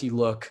how does he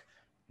look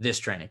this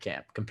training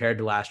camp compared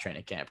to last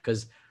training camp?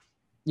 Because,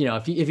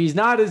 if he's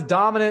not as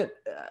dominant,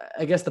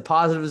 I guess the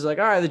positive is like,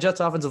 all right, the Jets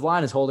offensive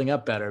line is holding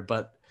up better.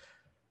 But,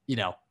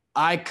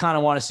 I kind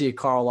of want to see a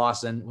Carl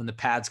Lawson when the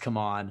pads come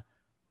on,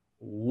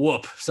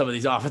 whoop some of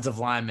these offensive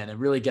linemen and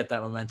really get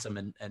that momentum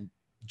and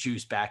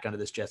juice back under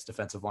this Jets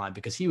defensive line,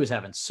 because he was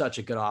having such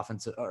a good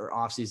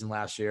offseason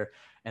last year,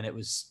 and it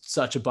was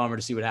such a bummer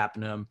to see what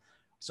happened to him.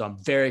 So I'm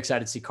very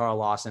excited to see Carl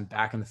Lawson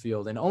back in the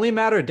field in only a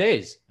matter of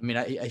days. I mean,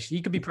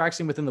 he could be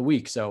practicing within the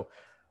week. So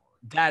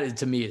that is,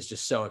 to me, is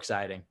just so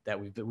exciting that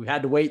we've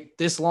had to wait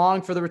this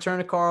long for the return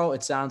of Carl.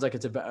 It sounds like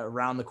it's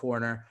around the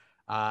corner,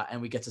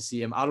 and we get to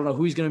see him. I don't know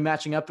who he's going to be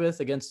matching up with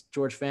against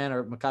George Fant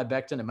or Mekhi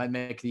Becton. It might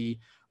make the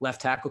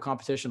left tackle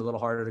competition a little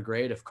harder to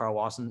grade if Carl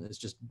Lawson is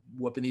just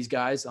whooping these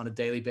guys on a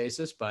daily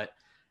basis. But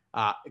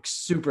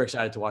super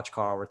excited to watch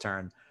Carl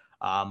return.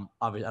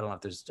 Obviously, I don't know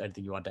if there's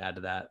anything you want to add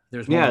to that.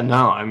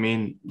 I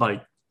mean,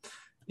 like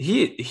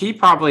he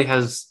probably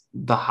has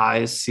the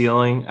highest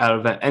ceiling out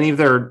of any of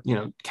their,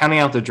 counting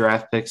out the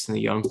draft picks and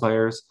the young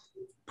players,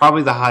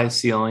 probably the highest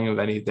ceiling of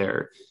any of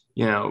their,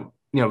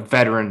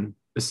 veteran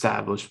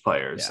established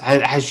players.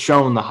 Has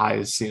shown the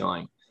highest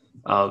ceiling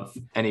of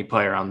any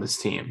player on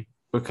this team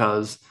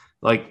because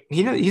like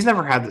he's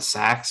never had the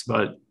sacks,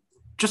 but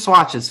just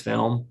watch his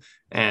film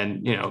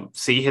and,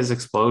 see his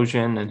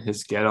explosion and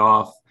his get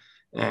off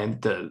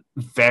and the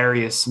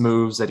various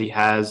moves that he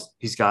has.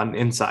 He's got an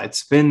inside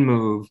spin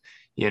move.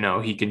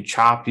 He can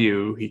chop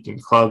you, he can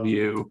club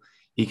you,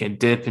 he can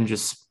dip and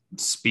just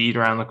speed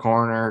around the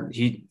corner.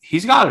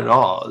 He's got it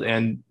all.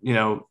 And, you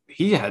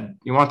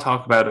want to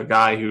talk about a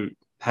guy who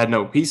had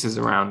no pieces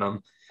around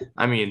him.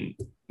 I mean,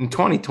 in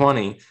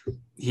 2020,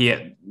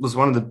 he was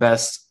one of the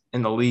best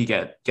in the league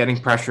at getting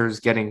pressures,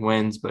 getting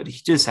wins, but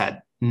he just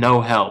had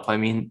no help. I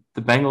mean,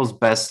 the Bengals'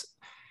 best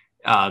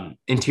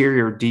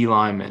interior D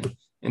lineman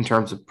in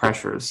terms of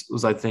pressures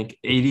was, I think,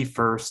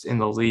 81st in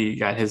the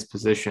league at his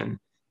position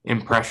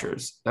in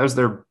pressures. That was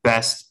their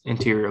best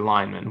interior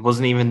lineman.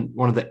 Wasn't even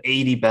one of the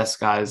 80 best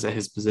guys at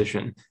his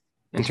position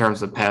in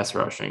terms of pass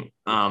rushing.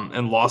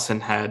 And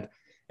Lawson had,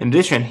 in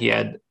addition, he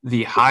had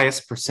the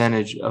highest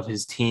percentage of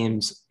his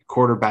team's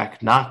quarterback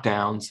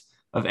knockdowns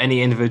of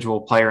any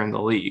individual player in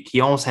the league.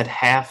 He almost had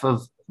half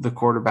of the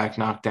quarterback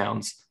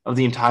knockdowns of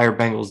the entire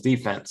Bengals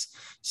defense.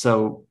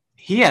 So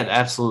he had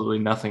absolutely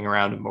nothing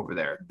around him over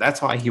there.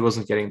 That's why he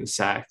wasn't getting the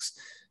sacks.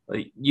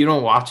 Like, you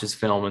don't watch his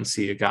film and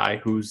see a guy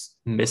who's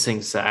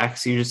missing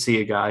sacks. You just see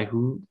a guy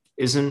who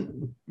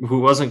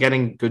wasn't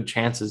getting good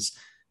chances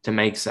to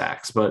make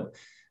sacks. But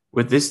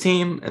with this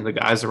team and the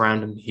guys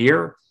around him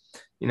here,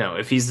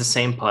 if he's the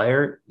same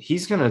player,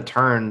 he's going to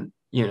turn,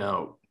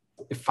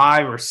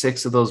 5 or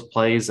 6 of those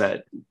plays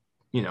that,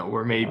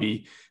 were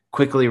maybe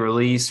quickly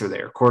released or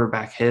their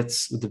quarterback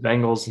hits with the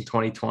Bengals in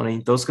 2020.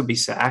 Those could be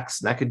sacks.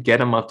 That could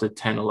get him up to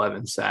 10,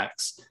 11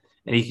 sacks.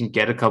 And he can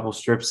get a couple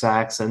strip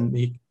sacks and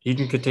he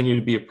can continue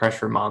to be a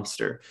pressure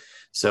monster.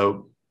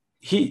 So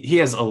he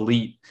has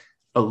elite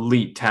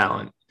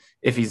talent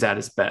if he's at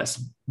his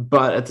best.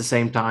 But at the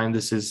same time,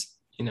 this is,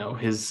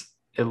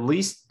 at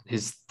least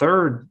his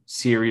third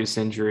serious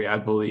injury, I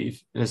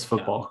believe, in his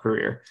football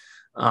career.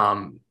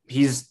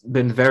 He's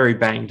been very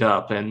banged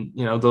up and,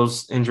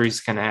 those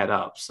injuries can add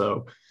up.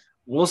 So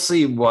we'll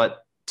see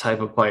what type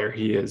of player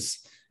he is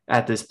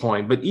at this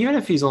point. But even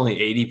if he's only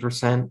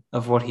 80%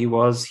 of what he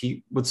was,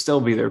 he would still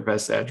be their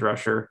best edge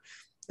rusher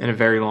in a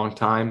very long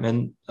time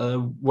and a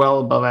well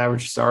above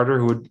average starter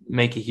who would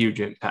make a huge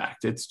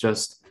impact. It's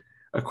just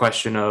a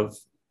question of,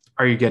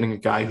 are you getting a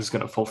guy who's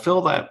going to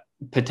fulfill that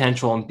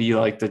potential and be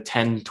like the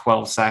 10,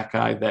 12 sack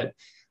guy that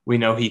we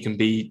know he can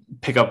be,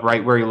 pick up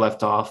right where he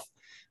left off,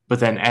 but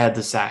then add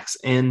the sacks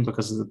in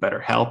because of the better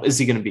help? Is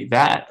he going to be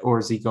that? Or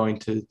is he going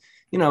to,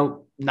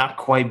 not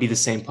quite be the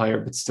same player,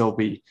 but still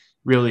be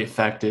really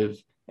effective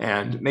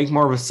and make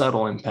more of a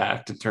subtle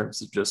impact in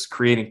terms of just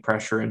creating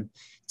pressure and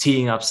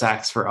teeing up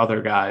sacks for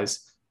other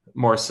guys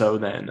more so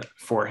than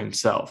for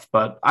himself?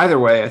 But either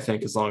way, I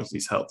think as long as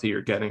he's healthy,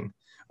 you're getting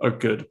a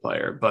good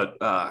player. But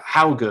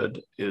how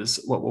good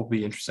is what will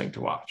be interesting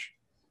to watch.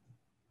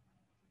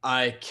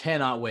 I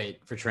cannot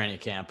wait for training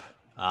camp.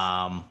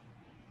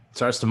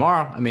 Starts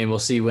tomorrow. I mean, we'll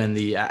see when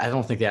I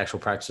don't think the actual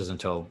practice is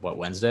until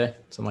Wednesday,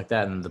 something like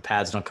that. And the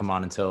pads don't come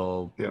on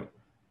until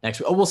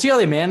next week. Oh, we'll see how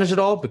they manage it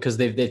all because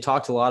they've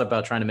talked a lot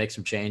about trying to make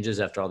some changes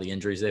after all the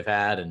injuries they've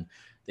had. And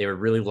they were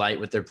really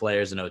light with their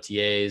players and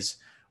OTAs.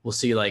 We'll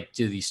see,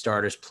 do these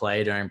starters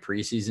play during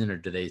preseason or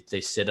do they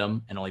sit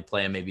them and only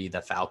play in maybe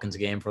the Falcons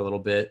game for a little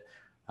bit?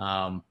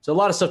 So a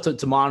lot of stuff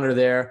to monitor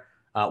there.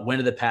 When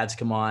do the pads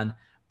come on?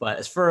 But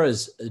as far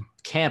as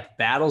camp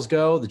battles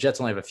go, the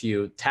Jets only have a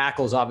few.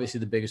 Tackles, obviously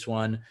the biggest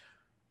one.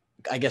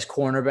 I guess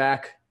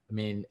cornerback. I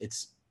mean,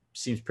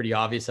 seems pretty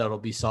obvious that it'll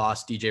be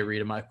Sauce, DJ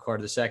Reed, and Michael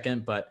Carter II.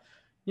 But,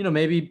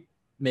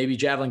 maybe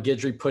Javelin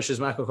Guidry pushes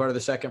Michael Carter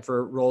II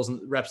for roles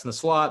and reps in the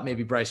slot.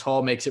 Maybe Bryce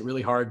Hall makes it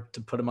really hard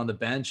to put him on the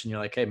bench. And you're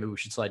like, hey, maybe we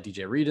should slide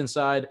DJ Reed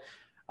inside.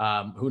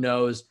 Who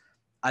knows?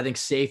 I think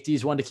safety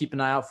is one to keep an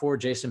eye out for.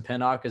 Jason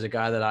Pinnock is a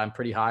guy that I'm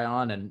pretty high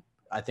on. And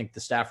I think the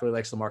staff really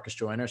likes LaMarcus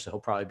Joyner, so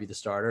he'll probably be the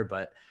starter.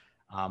 But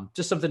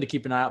just something to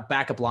keep an eye out.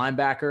 Backup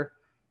linebacker,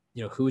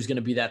 who's going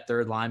to be that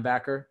third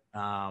linebacker?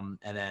 And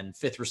then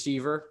fifth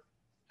receiver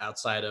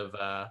outside of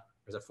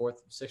is that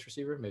fourth, sixth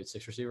receiver? Maybe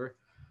sixth receiver.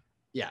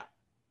 Yeah.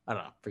 I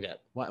don't know.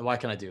 Forget. Why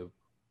can I do?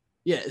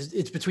 Yeah,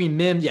 it's between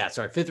Mims. Yeah,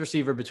 sorry. Fifth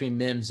receiver between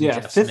Mims and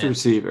Jeff fifth Smith.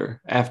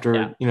 Receiver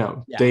after,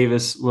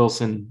 Davis,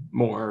 Wilson,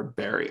 Moore,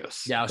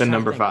 Barrios. Yeah, the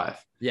number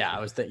 5.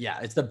 Yeah,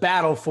 it's the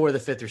battle for the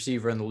fifth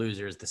receiver and the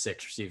loser is the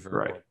sixth receiver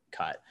right.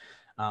 cut.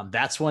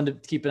 That's one to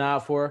keep an eye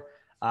out for.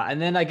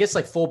 And then I guess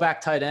like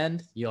fullback, tight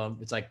end,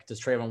 it's like,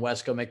 does Trayvon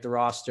Wesco make the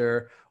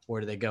roster, or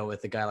do they go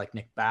with a guy like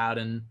Nick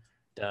Bowden?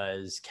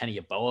 Does Kenny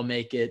Yeboah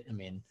make it? I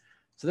mean,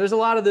 so there's a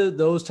lot of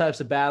those types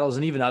of battles,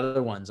 and even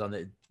other ones on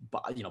the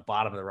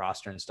bottom of the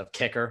roster and stuff,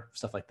 kicker,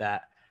 stuff like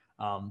that.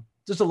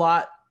 Just a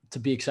lot to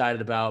be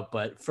excited about.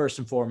 But first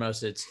and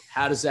foremost, it's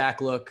how does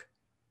Zach look?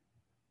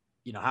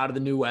 How do the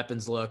new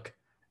weapons look?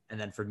 And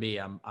then for me,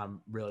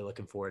 I'm really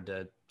looking forward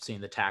to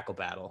seeing the tackle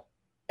battle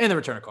and the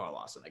return of Carl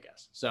Lawson, I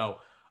guess. So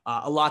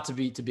a lot to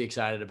be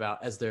excited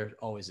about, as there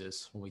always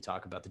is when we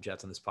talk about the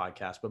Jets on this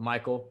podcast. But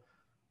Michael,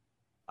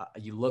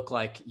 you look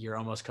like you're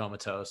almost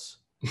comatose.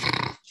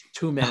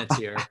 2 minutes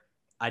here.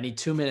 I need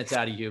 2 minutes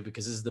out of you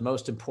because this is the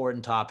most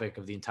important topic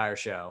of the entire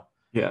show.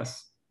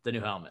 Yes. The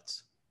new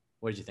helmets.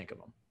 What did you think of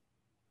them?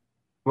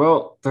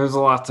 Well, there's a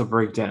lot to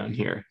break down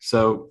here.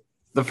 So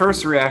the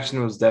first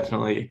reaction was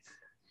definitely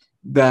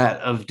that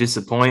of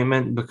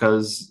disappointment,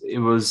 because it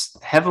was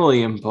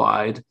heavily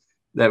implied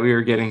that we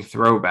were getting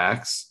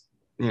throwbacks.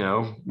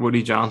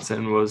 Woody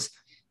Johnson was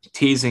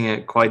teasing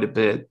it quite a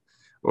bit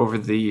over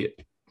the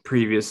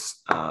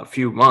previous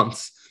few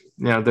months.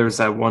 There was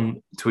that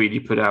one tweet he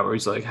put out where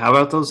he's like, how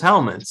about those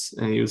helmets?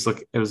 And it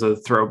was a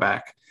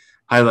throwback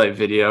highlight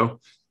video.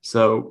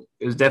 So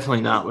it was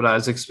definitely not what I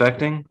was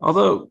expecting.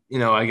 Although,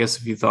 I guess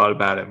if you thought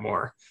about it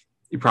more,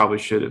 you probably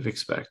should have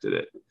expected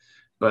it.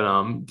 But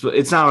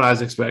it's not what I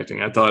was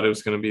expecting. I thought it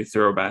was going to be a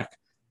throwback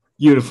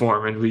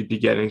uniform and we'd be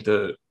getting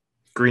the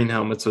green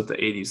helmets with the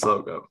 80s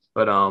logo.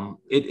 But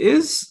it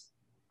is,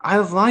 I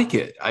like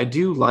it. I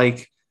do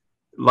like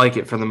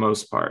it for the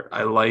most part.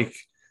 I like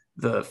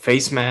the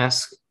face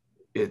mask.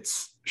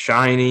 It's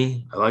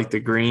shiny. I like the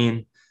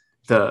green.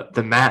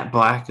 The matte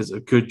black is a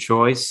good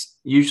choice.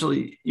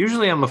 Usually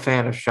I'm a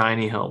fan of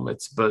shiny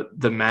helmets, but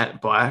the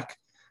matte black,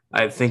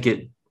 I think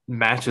it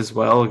matches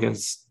well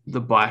against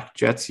the black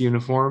Jets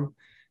uniform.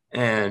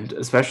 And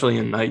especially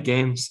in night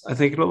games, I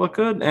think it'll look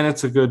good. And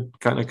it's a good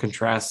kind of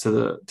contrast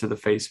to the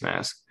face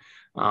mask.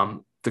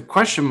 The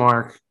question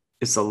mark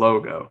is the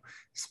logo,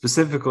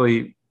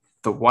 specifically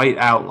the white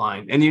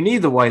outline. And you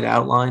need the white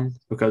outline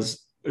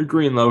because a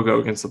green logo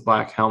against a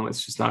black helmet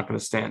is just not going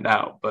to stand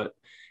out. But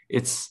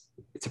it's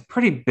a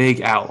pretty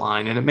big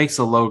outline, and it makes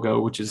the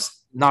logo, which is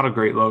not a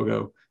great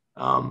logo,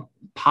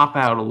 pop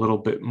out a little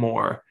bit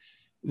more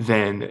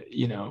than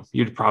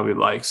you'd probably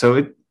like. So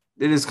it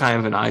is kind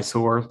of an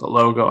eyesore, the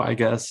logo, I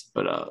guess,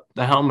 but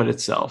the helmet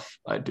itself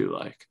I do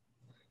like.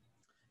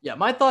 Yeah,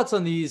 my thoughts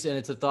on these, and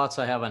it's the thoughts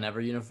I have on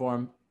every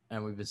uniform,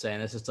 and we've been saying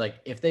this, it's like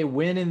if they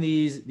win in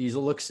these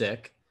will look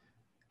sick,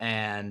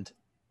 and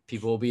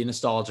people will be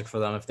nostalgic for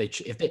them. If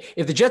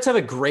the Jets have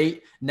a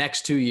great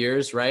next 2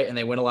 years, right, and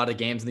they win a lot of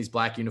games in these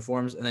black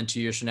uniforms, and then 2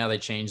 years from now they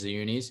change the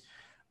unis,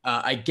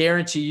 I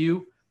guarantee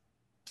you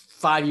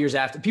 5 years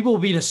after, people will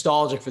be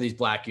nostalgic for these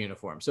black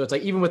uniforms. So it's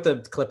like, even with the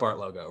clip art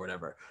logo or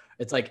whatever,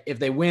 it's like if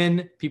they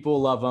win, people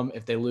will love them.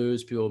 If they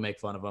lose, people will make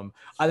fun of them.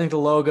 I think the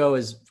logo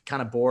is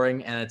kind of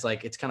boring, and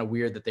it's kind of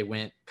weird that they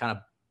went kind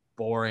of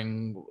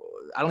boring.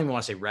 I don't even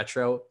want to say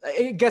retro.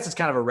 I guess it's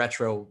kind of a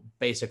retro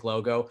basic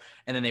logo,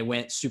 and then they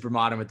went super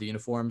modern with the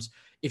uniforms.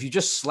 If you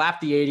just slap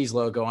the 80s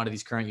logo onto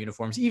these current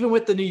uniforms, even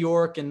with the New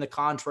York and the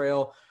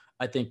contrail,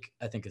 I think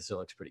it still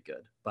looks pretty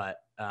good. But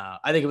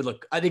I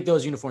think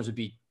those uniforms would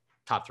be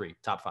top 3,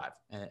 top 5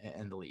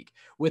 in the league.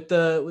 With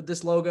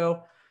this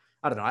logo,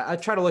 I don't know. I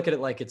try to look at it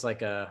like it's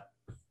like I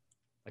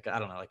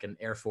don't know, like an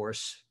Air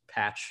Force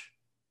patch.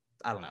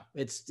 I don't know.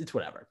 It's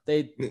whatever.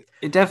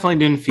 It definitely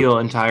didn't feel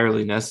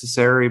entirely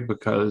necessary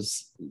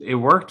because it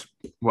worked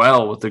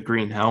well with the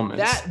green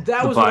helmets.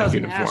 That was what I was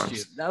going to ask you. That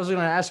was what I was going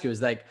to ask you.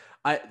 Is like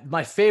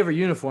my favorite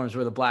uniforms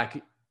were the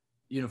black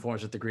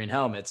uniforms with the green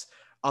helmets.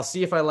 I'll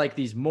see if I like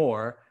these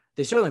more.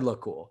 They certainly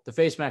look cool. The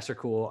face masks are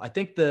cool. I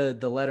think the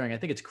lettering, I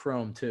think it's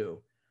chrome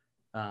too.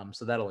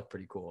 So that'll look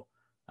pretty cool.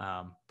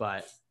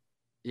 But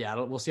yeah,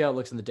 we'll see how it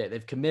looks in the day.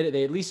 They've committed.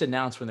 They at least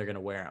announced when they're going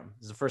to wear them.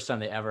 This is the first time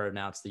they ever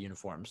announced the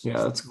uniforms. Yeah,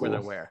 that's cool. Where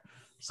they wear.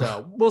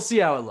 So we'll see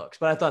how it looks.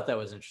 But I thought that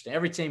was interesting.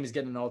 Every team is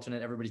getting an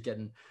alternate. Everybody's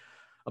getting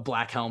a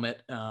black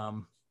helmet.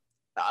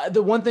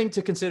 The one thing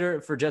to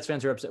consider for Jets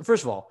fans who are upset.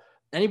 First of all,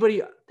 any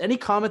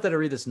comment that I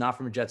read that's not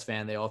from a Jets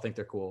fan, they all think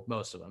they're cool.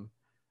 Most of them.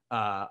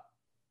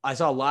 I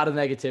saw a lot of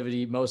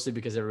negativity, mostly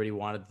because everybody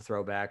wanted the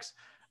throwbacks.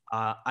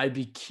 I'd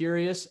be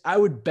curious. I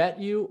would bet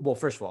you. Well,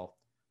 first of all,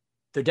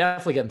 they're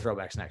definitely getting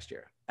throwbacks next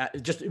year.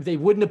 Just if they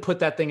wouldn't have put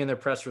that thing in their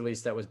press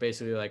release that was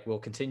basically like, we'll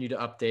continue to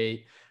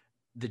update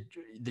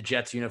the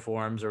Jets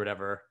uniforms or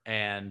whatever.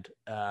 And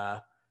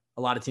a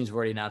lot of teams have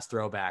already announced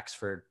throwbacks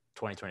for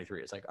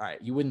 2023. It's like, all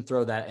right, you wouldn't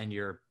throw that in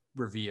your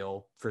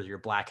reveal for your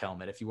black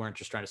helmet if you weren't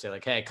just trying to say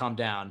like, hey, calm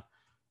down,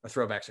 our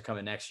throwbacks are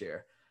coming next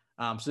year.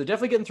 So they're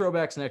definitely getting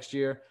throwbacks next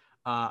year.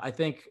 I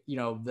think,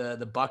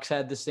 the Bucks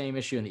had the same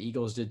issue and the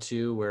Eagles did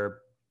too, where,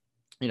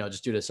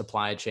 just due to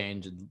supply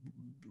chain and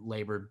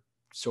labor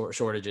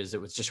shortages, it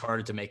was just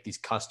harder to make these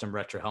custom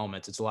retro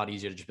helmets. It's a lot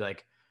easier to just be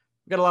like,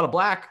 we got a lot of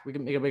black, we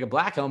can make a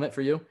black helmet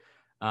for you.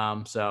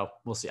 So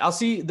we'll see. I'll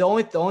see. The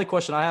only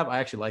question I have, I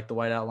actually like the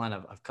white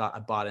outline. I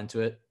bought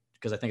into it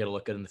because I think it'll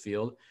look good in the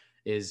field,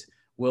 is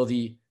Will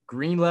the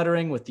green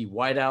lettering with the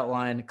white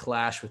outline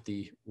clash with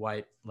the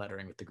white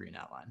lettering with the green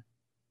outline?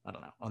 I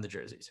don't know, on the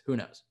jerseys. Who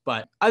knows?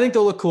 But I think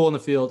they'll look cool in the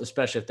field,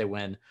 especially if they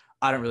win.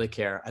 I don't really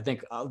care. I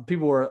think I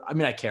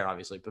care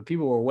obviously, but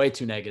people were way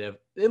too negative.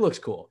 It looks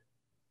cool.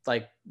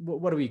 Like,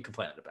 what are we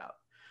complaining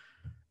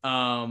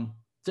about?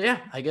 So yeah,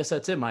 I guess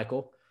that's it,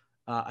 Michael.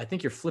 I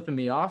think you're flipping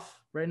me off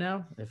right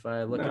now. If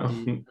I look at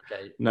the,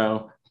 okay.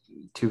 No,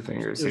 2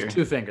 fingers here.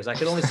 2 fingers. I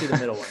could only see the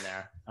middle one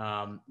there.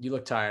 You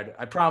look tired.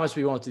 I promise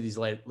we won't do these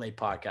late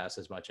podcasts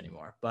as much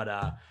anymore,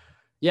 but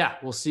yeah,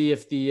 we'll see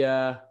if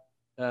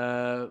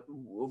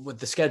what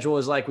the schedule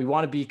is like. We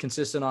want to be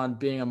consistent on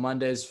being on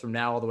Mondays from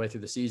now all the way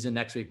through the season.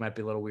 Next week might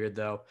be a little weird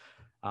though.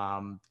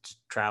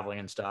 Traveling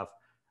and stuff.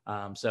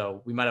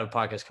 So we might have a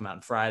podcast come out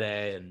on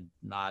Friday and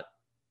not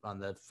on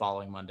the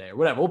following Monday or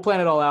whatever. We'll plan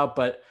it all out,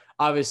 but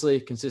obviously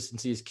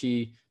consistency is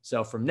key.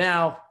 So from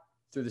now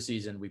through the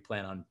season, we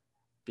plan on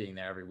being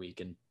there every week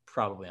and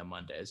probably on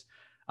Mondays.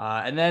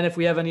 And then if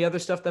we have any other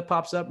stuff that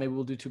pops up, maybe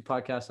we'll do 2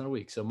 podcasts in a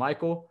week. So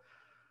Michael,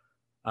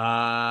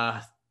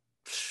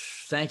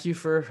 thank you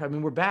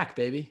we're back,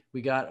 baby.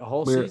 We got a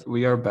whole season.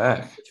 We are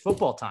back. It's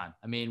football time.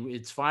 I mean,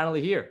 it's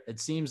finally here.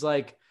 It seems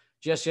like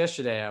just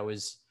yesterday I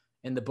was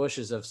in the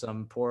bushes of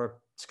some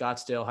poor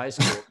Scottsdale high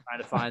school trying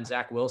to find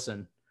Zach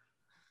Wilson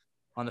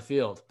on the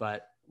field.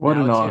 But what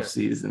an off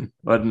season.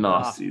 What an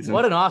off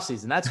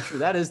season. That's true.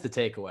 That is the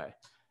takeaway,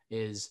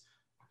 is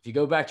if you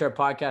go back to our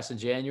podcast in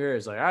January,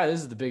 it's like, all right, this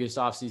is the biggest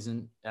off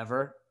season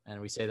ever. And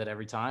we say that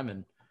every time.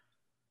 And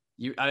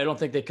I don't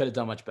think they could have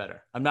done much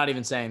better. I'm not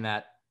even saying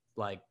that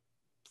like,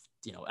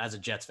 as a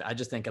Jets fan. I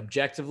just think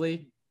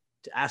objectively,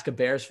 to ask a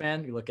Bears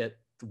fan, you look at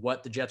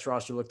what the Jets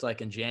roster looked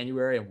like in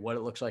January and what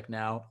it looks like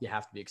now, you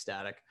have to be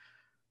ecstatic.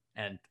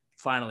 And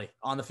finally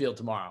on the field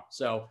tomorrow.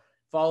 So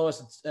follow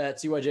us at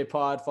CYJ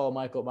Pod. Follow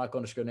Michael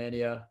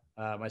 _Nania.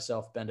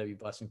 Myself, Ben W.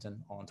 Blessington,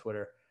 all on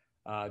Twitter.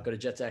 Go to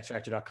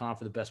jetsxfactor.com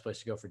for the best place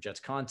to go for Jets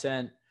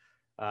content.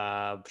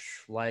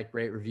 Like,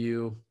 rate,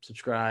 review,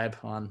 subscribe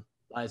on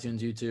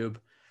iTunes, YouTube.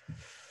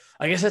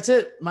 I guess that's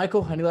it.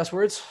 Michael, any last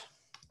words?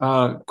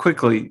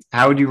 Quickly,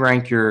 how would you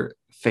rank your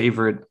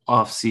favorite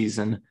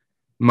off-season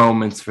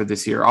moments for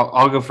this year?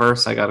 I'll go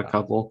first. I got a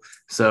couple.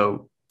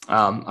 So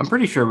I'm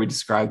pretty sure we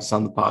described this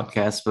on the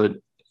podcast, but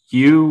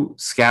you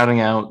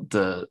scouting out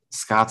the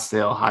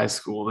Scottsdale High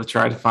School to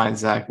try to find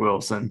Zach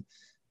Wilson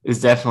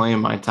is definitely in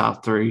my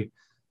top 3.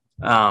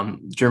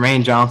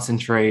 Jermaine Johnson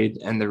trade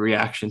and the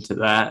reaction to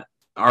that,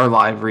 our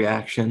live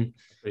reaction,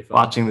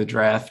 watching the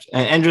draft,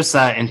 and just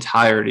that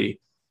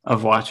entirety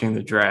of watching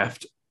the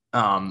draft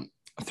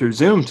through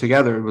Zoom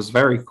together. It was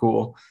very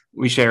cool.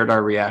 We shared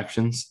our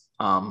reactions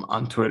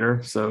on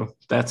Twitter, so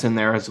that's in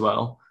there as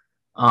well.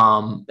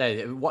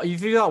 Hey,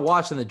 if you're not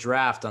watching the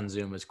draft on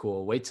Zoom, is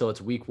cool. Wait till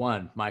it's week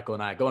 1. Michael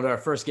and I going to our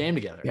first game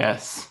together.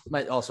 Yes.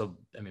 My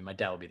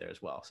dad will be there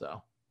as well.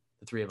 So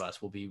the 3 of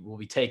us will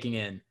be taking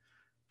in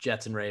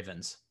Jets and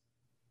Ravens.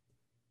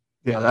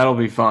 Yeah, that'll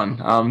be fun.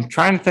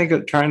 Trying to think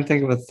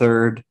of a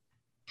third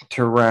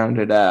to round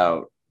it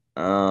out.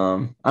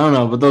 I don't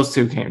know, but those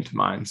 2 came to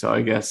mind. So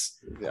I guess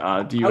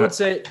I would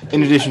say,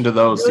 in addition to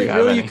those, do you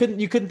have any?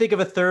 You couldn't think of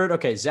a third?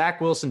 Okay,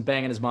 Zach Wilson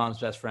banging his mom's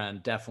best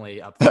friend,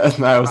 definitely up there.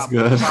 That was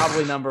good.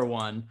 Probably number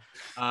 1.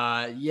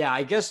 Yeah,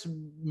 I guess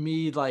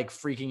me like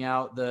freaking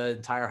out the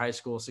entire high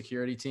school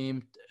security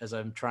team as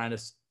I'm trying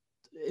to.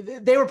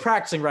 They were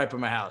practicing right by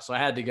my house, so I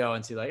had to go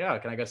and see like, oh,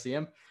 can I go see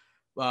him?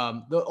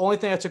 The only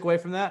thing I took away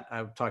from that,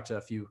 I talked to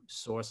a few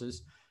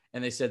sources,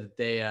 and they said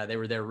that they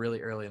were there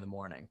really early in the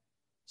morning.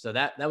 So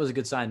that was a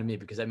good sign to me,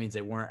 because that means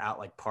they weren't out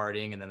like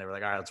partying and then they were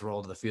like, all right, let's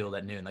roll to the field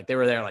at noon. Like they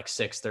were there like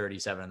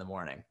 6:30, 7 in the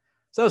morning.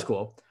 So that was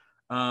cool.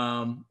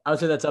 I would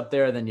say that's up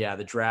there. And then, yeah,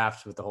 the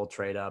draft with the whole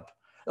trade up.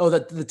 Oh, the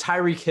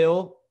Tyreek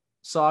Hill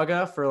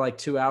saga for like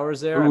 2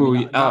 hours there.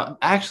 Ooh,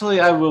 actually,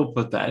 I will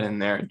put that in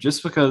there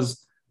just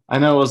because I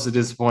know it was a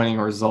disappointing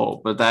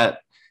result, but that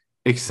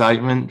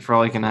excitement for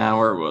like an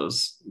hour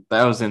was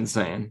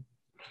insane.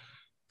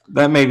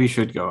 That maybe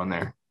should go in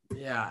there.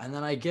 Yeah. And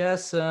then I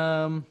guess,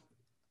 I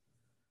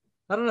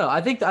don't know.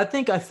 I think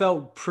I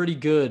felt pretty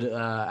good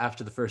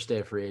after the first day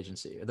of free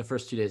agency, or the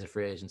first 2 days of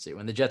free agency,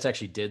 when the Jets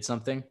actually did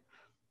something.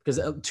 Because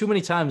too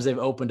many times they've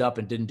opened up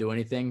and didn't do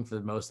anything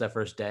for most of that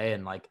first day,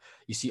 and like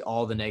you see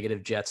all the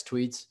negative Jets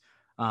tweets.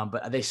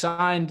 But they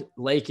signed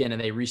Lakin and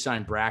they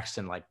re-signed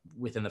Braxton like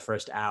within the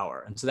first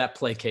hour, and so that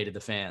placated the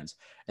fans.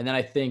 And then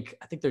I think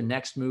their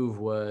next move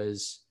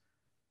was,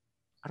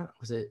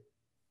 was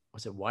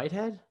it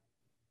Whitehead?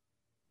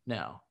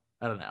 No,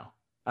 I don't know.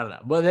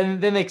 But then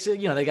they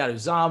got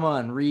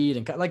Uzama and Reed,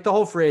 and like the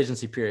whole free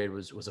agency period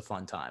was a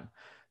fun time.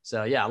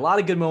 So yeah, a lot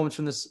of good moments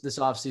from this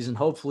offseason.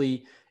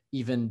 Hopefully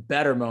even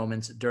better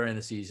moments during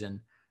the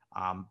season.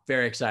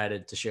 Very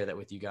excited to share that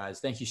with you guys.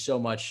 Thank you so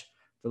much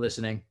for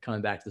listening,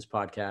 coming back to this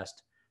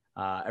podcast.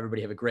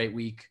 Everybody have a great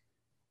week.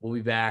 We'll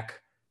be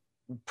back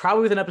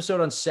probably with an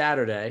episode on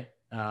Saturday,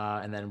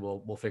 and then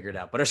we'll figure it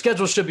out. But our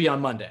schedule should be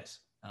on Mondays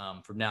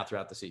from now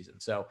throughout the season.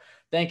 So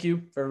thank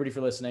you for everybody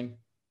for listening.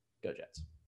 Go Jets.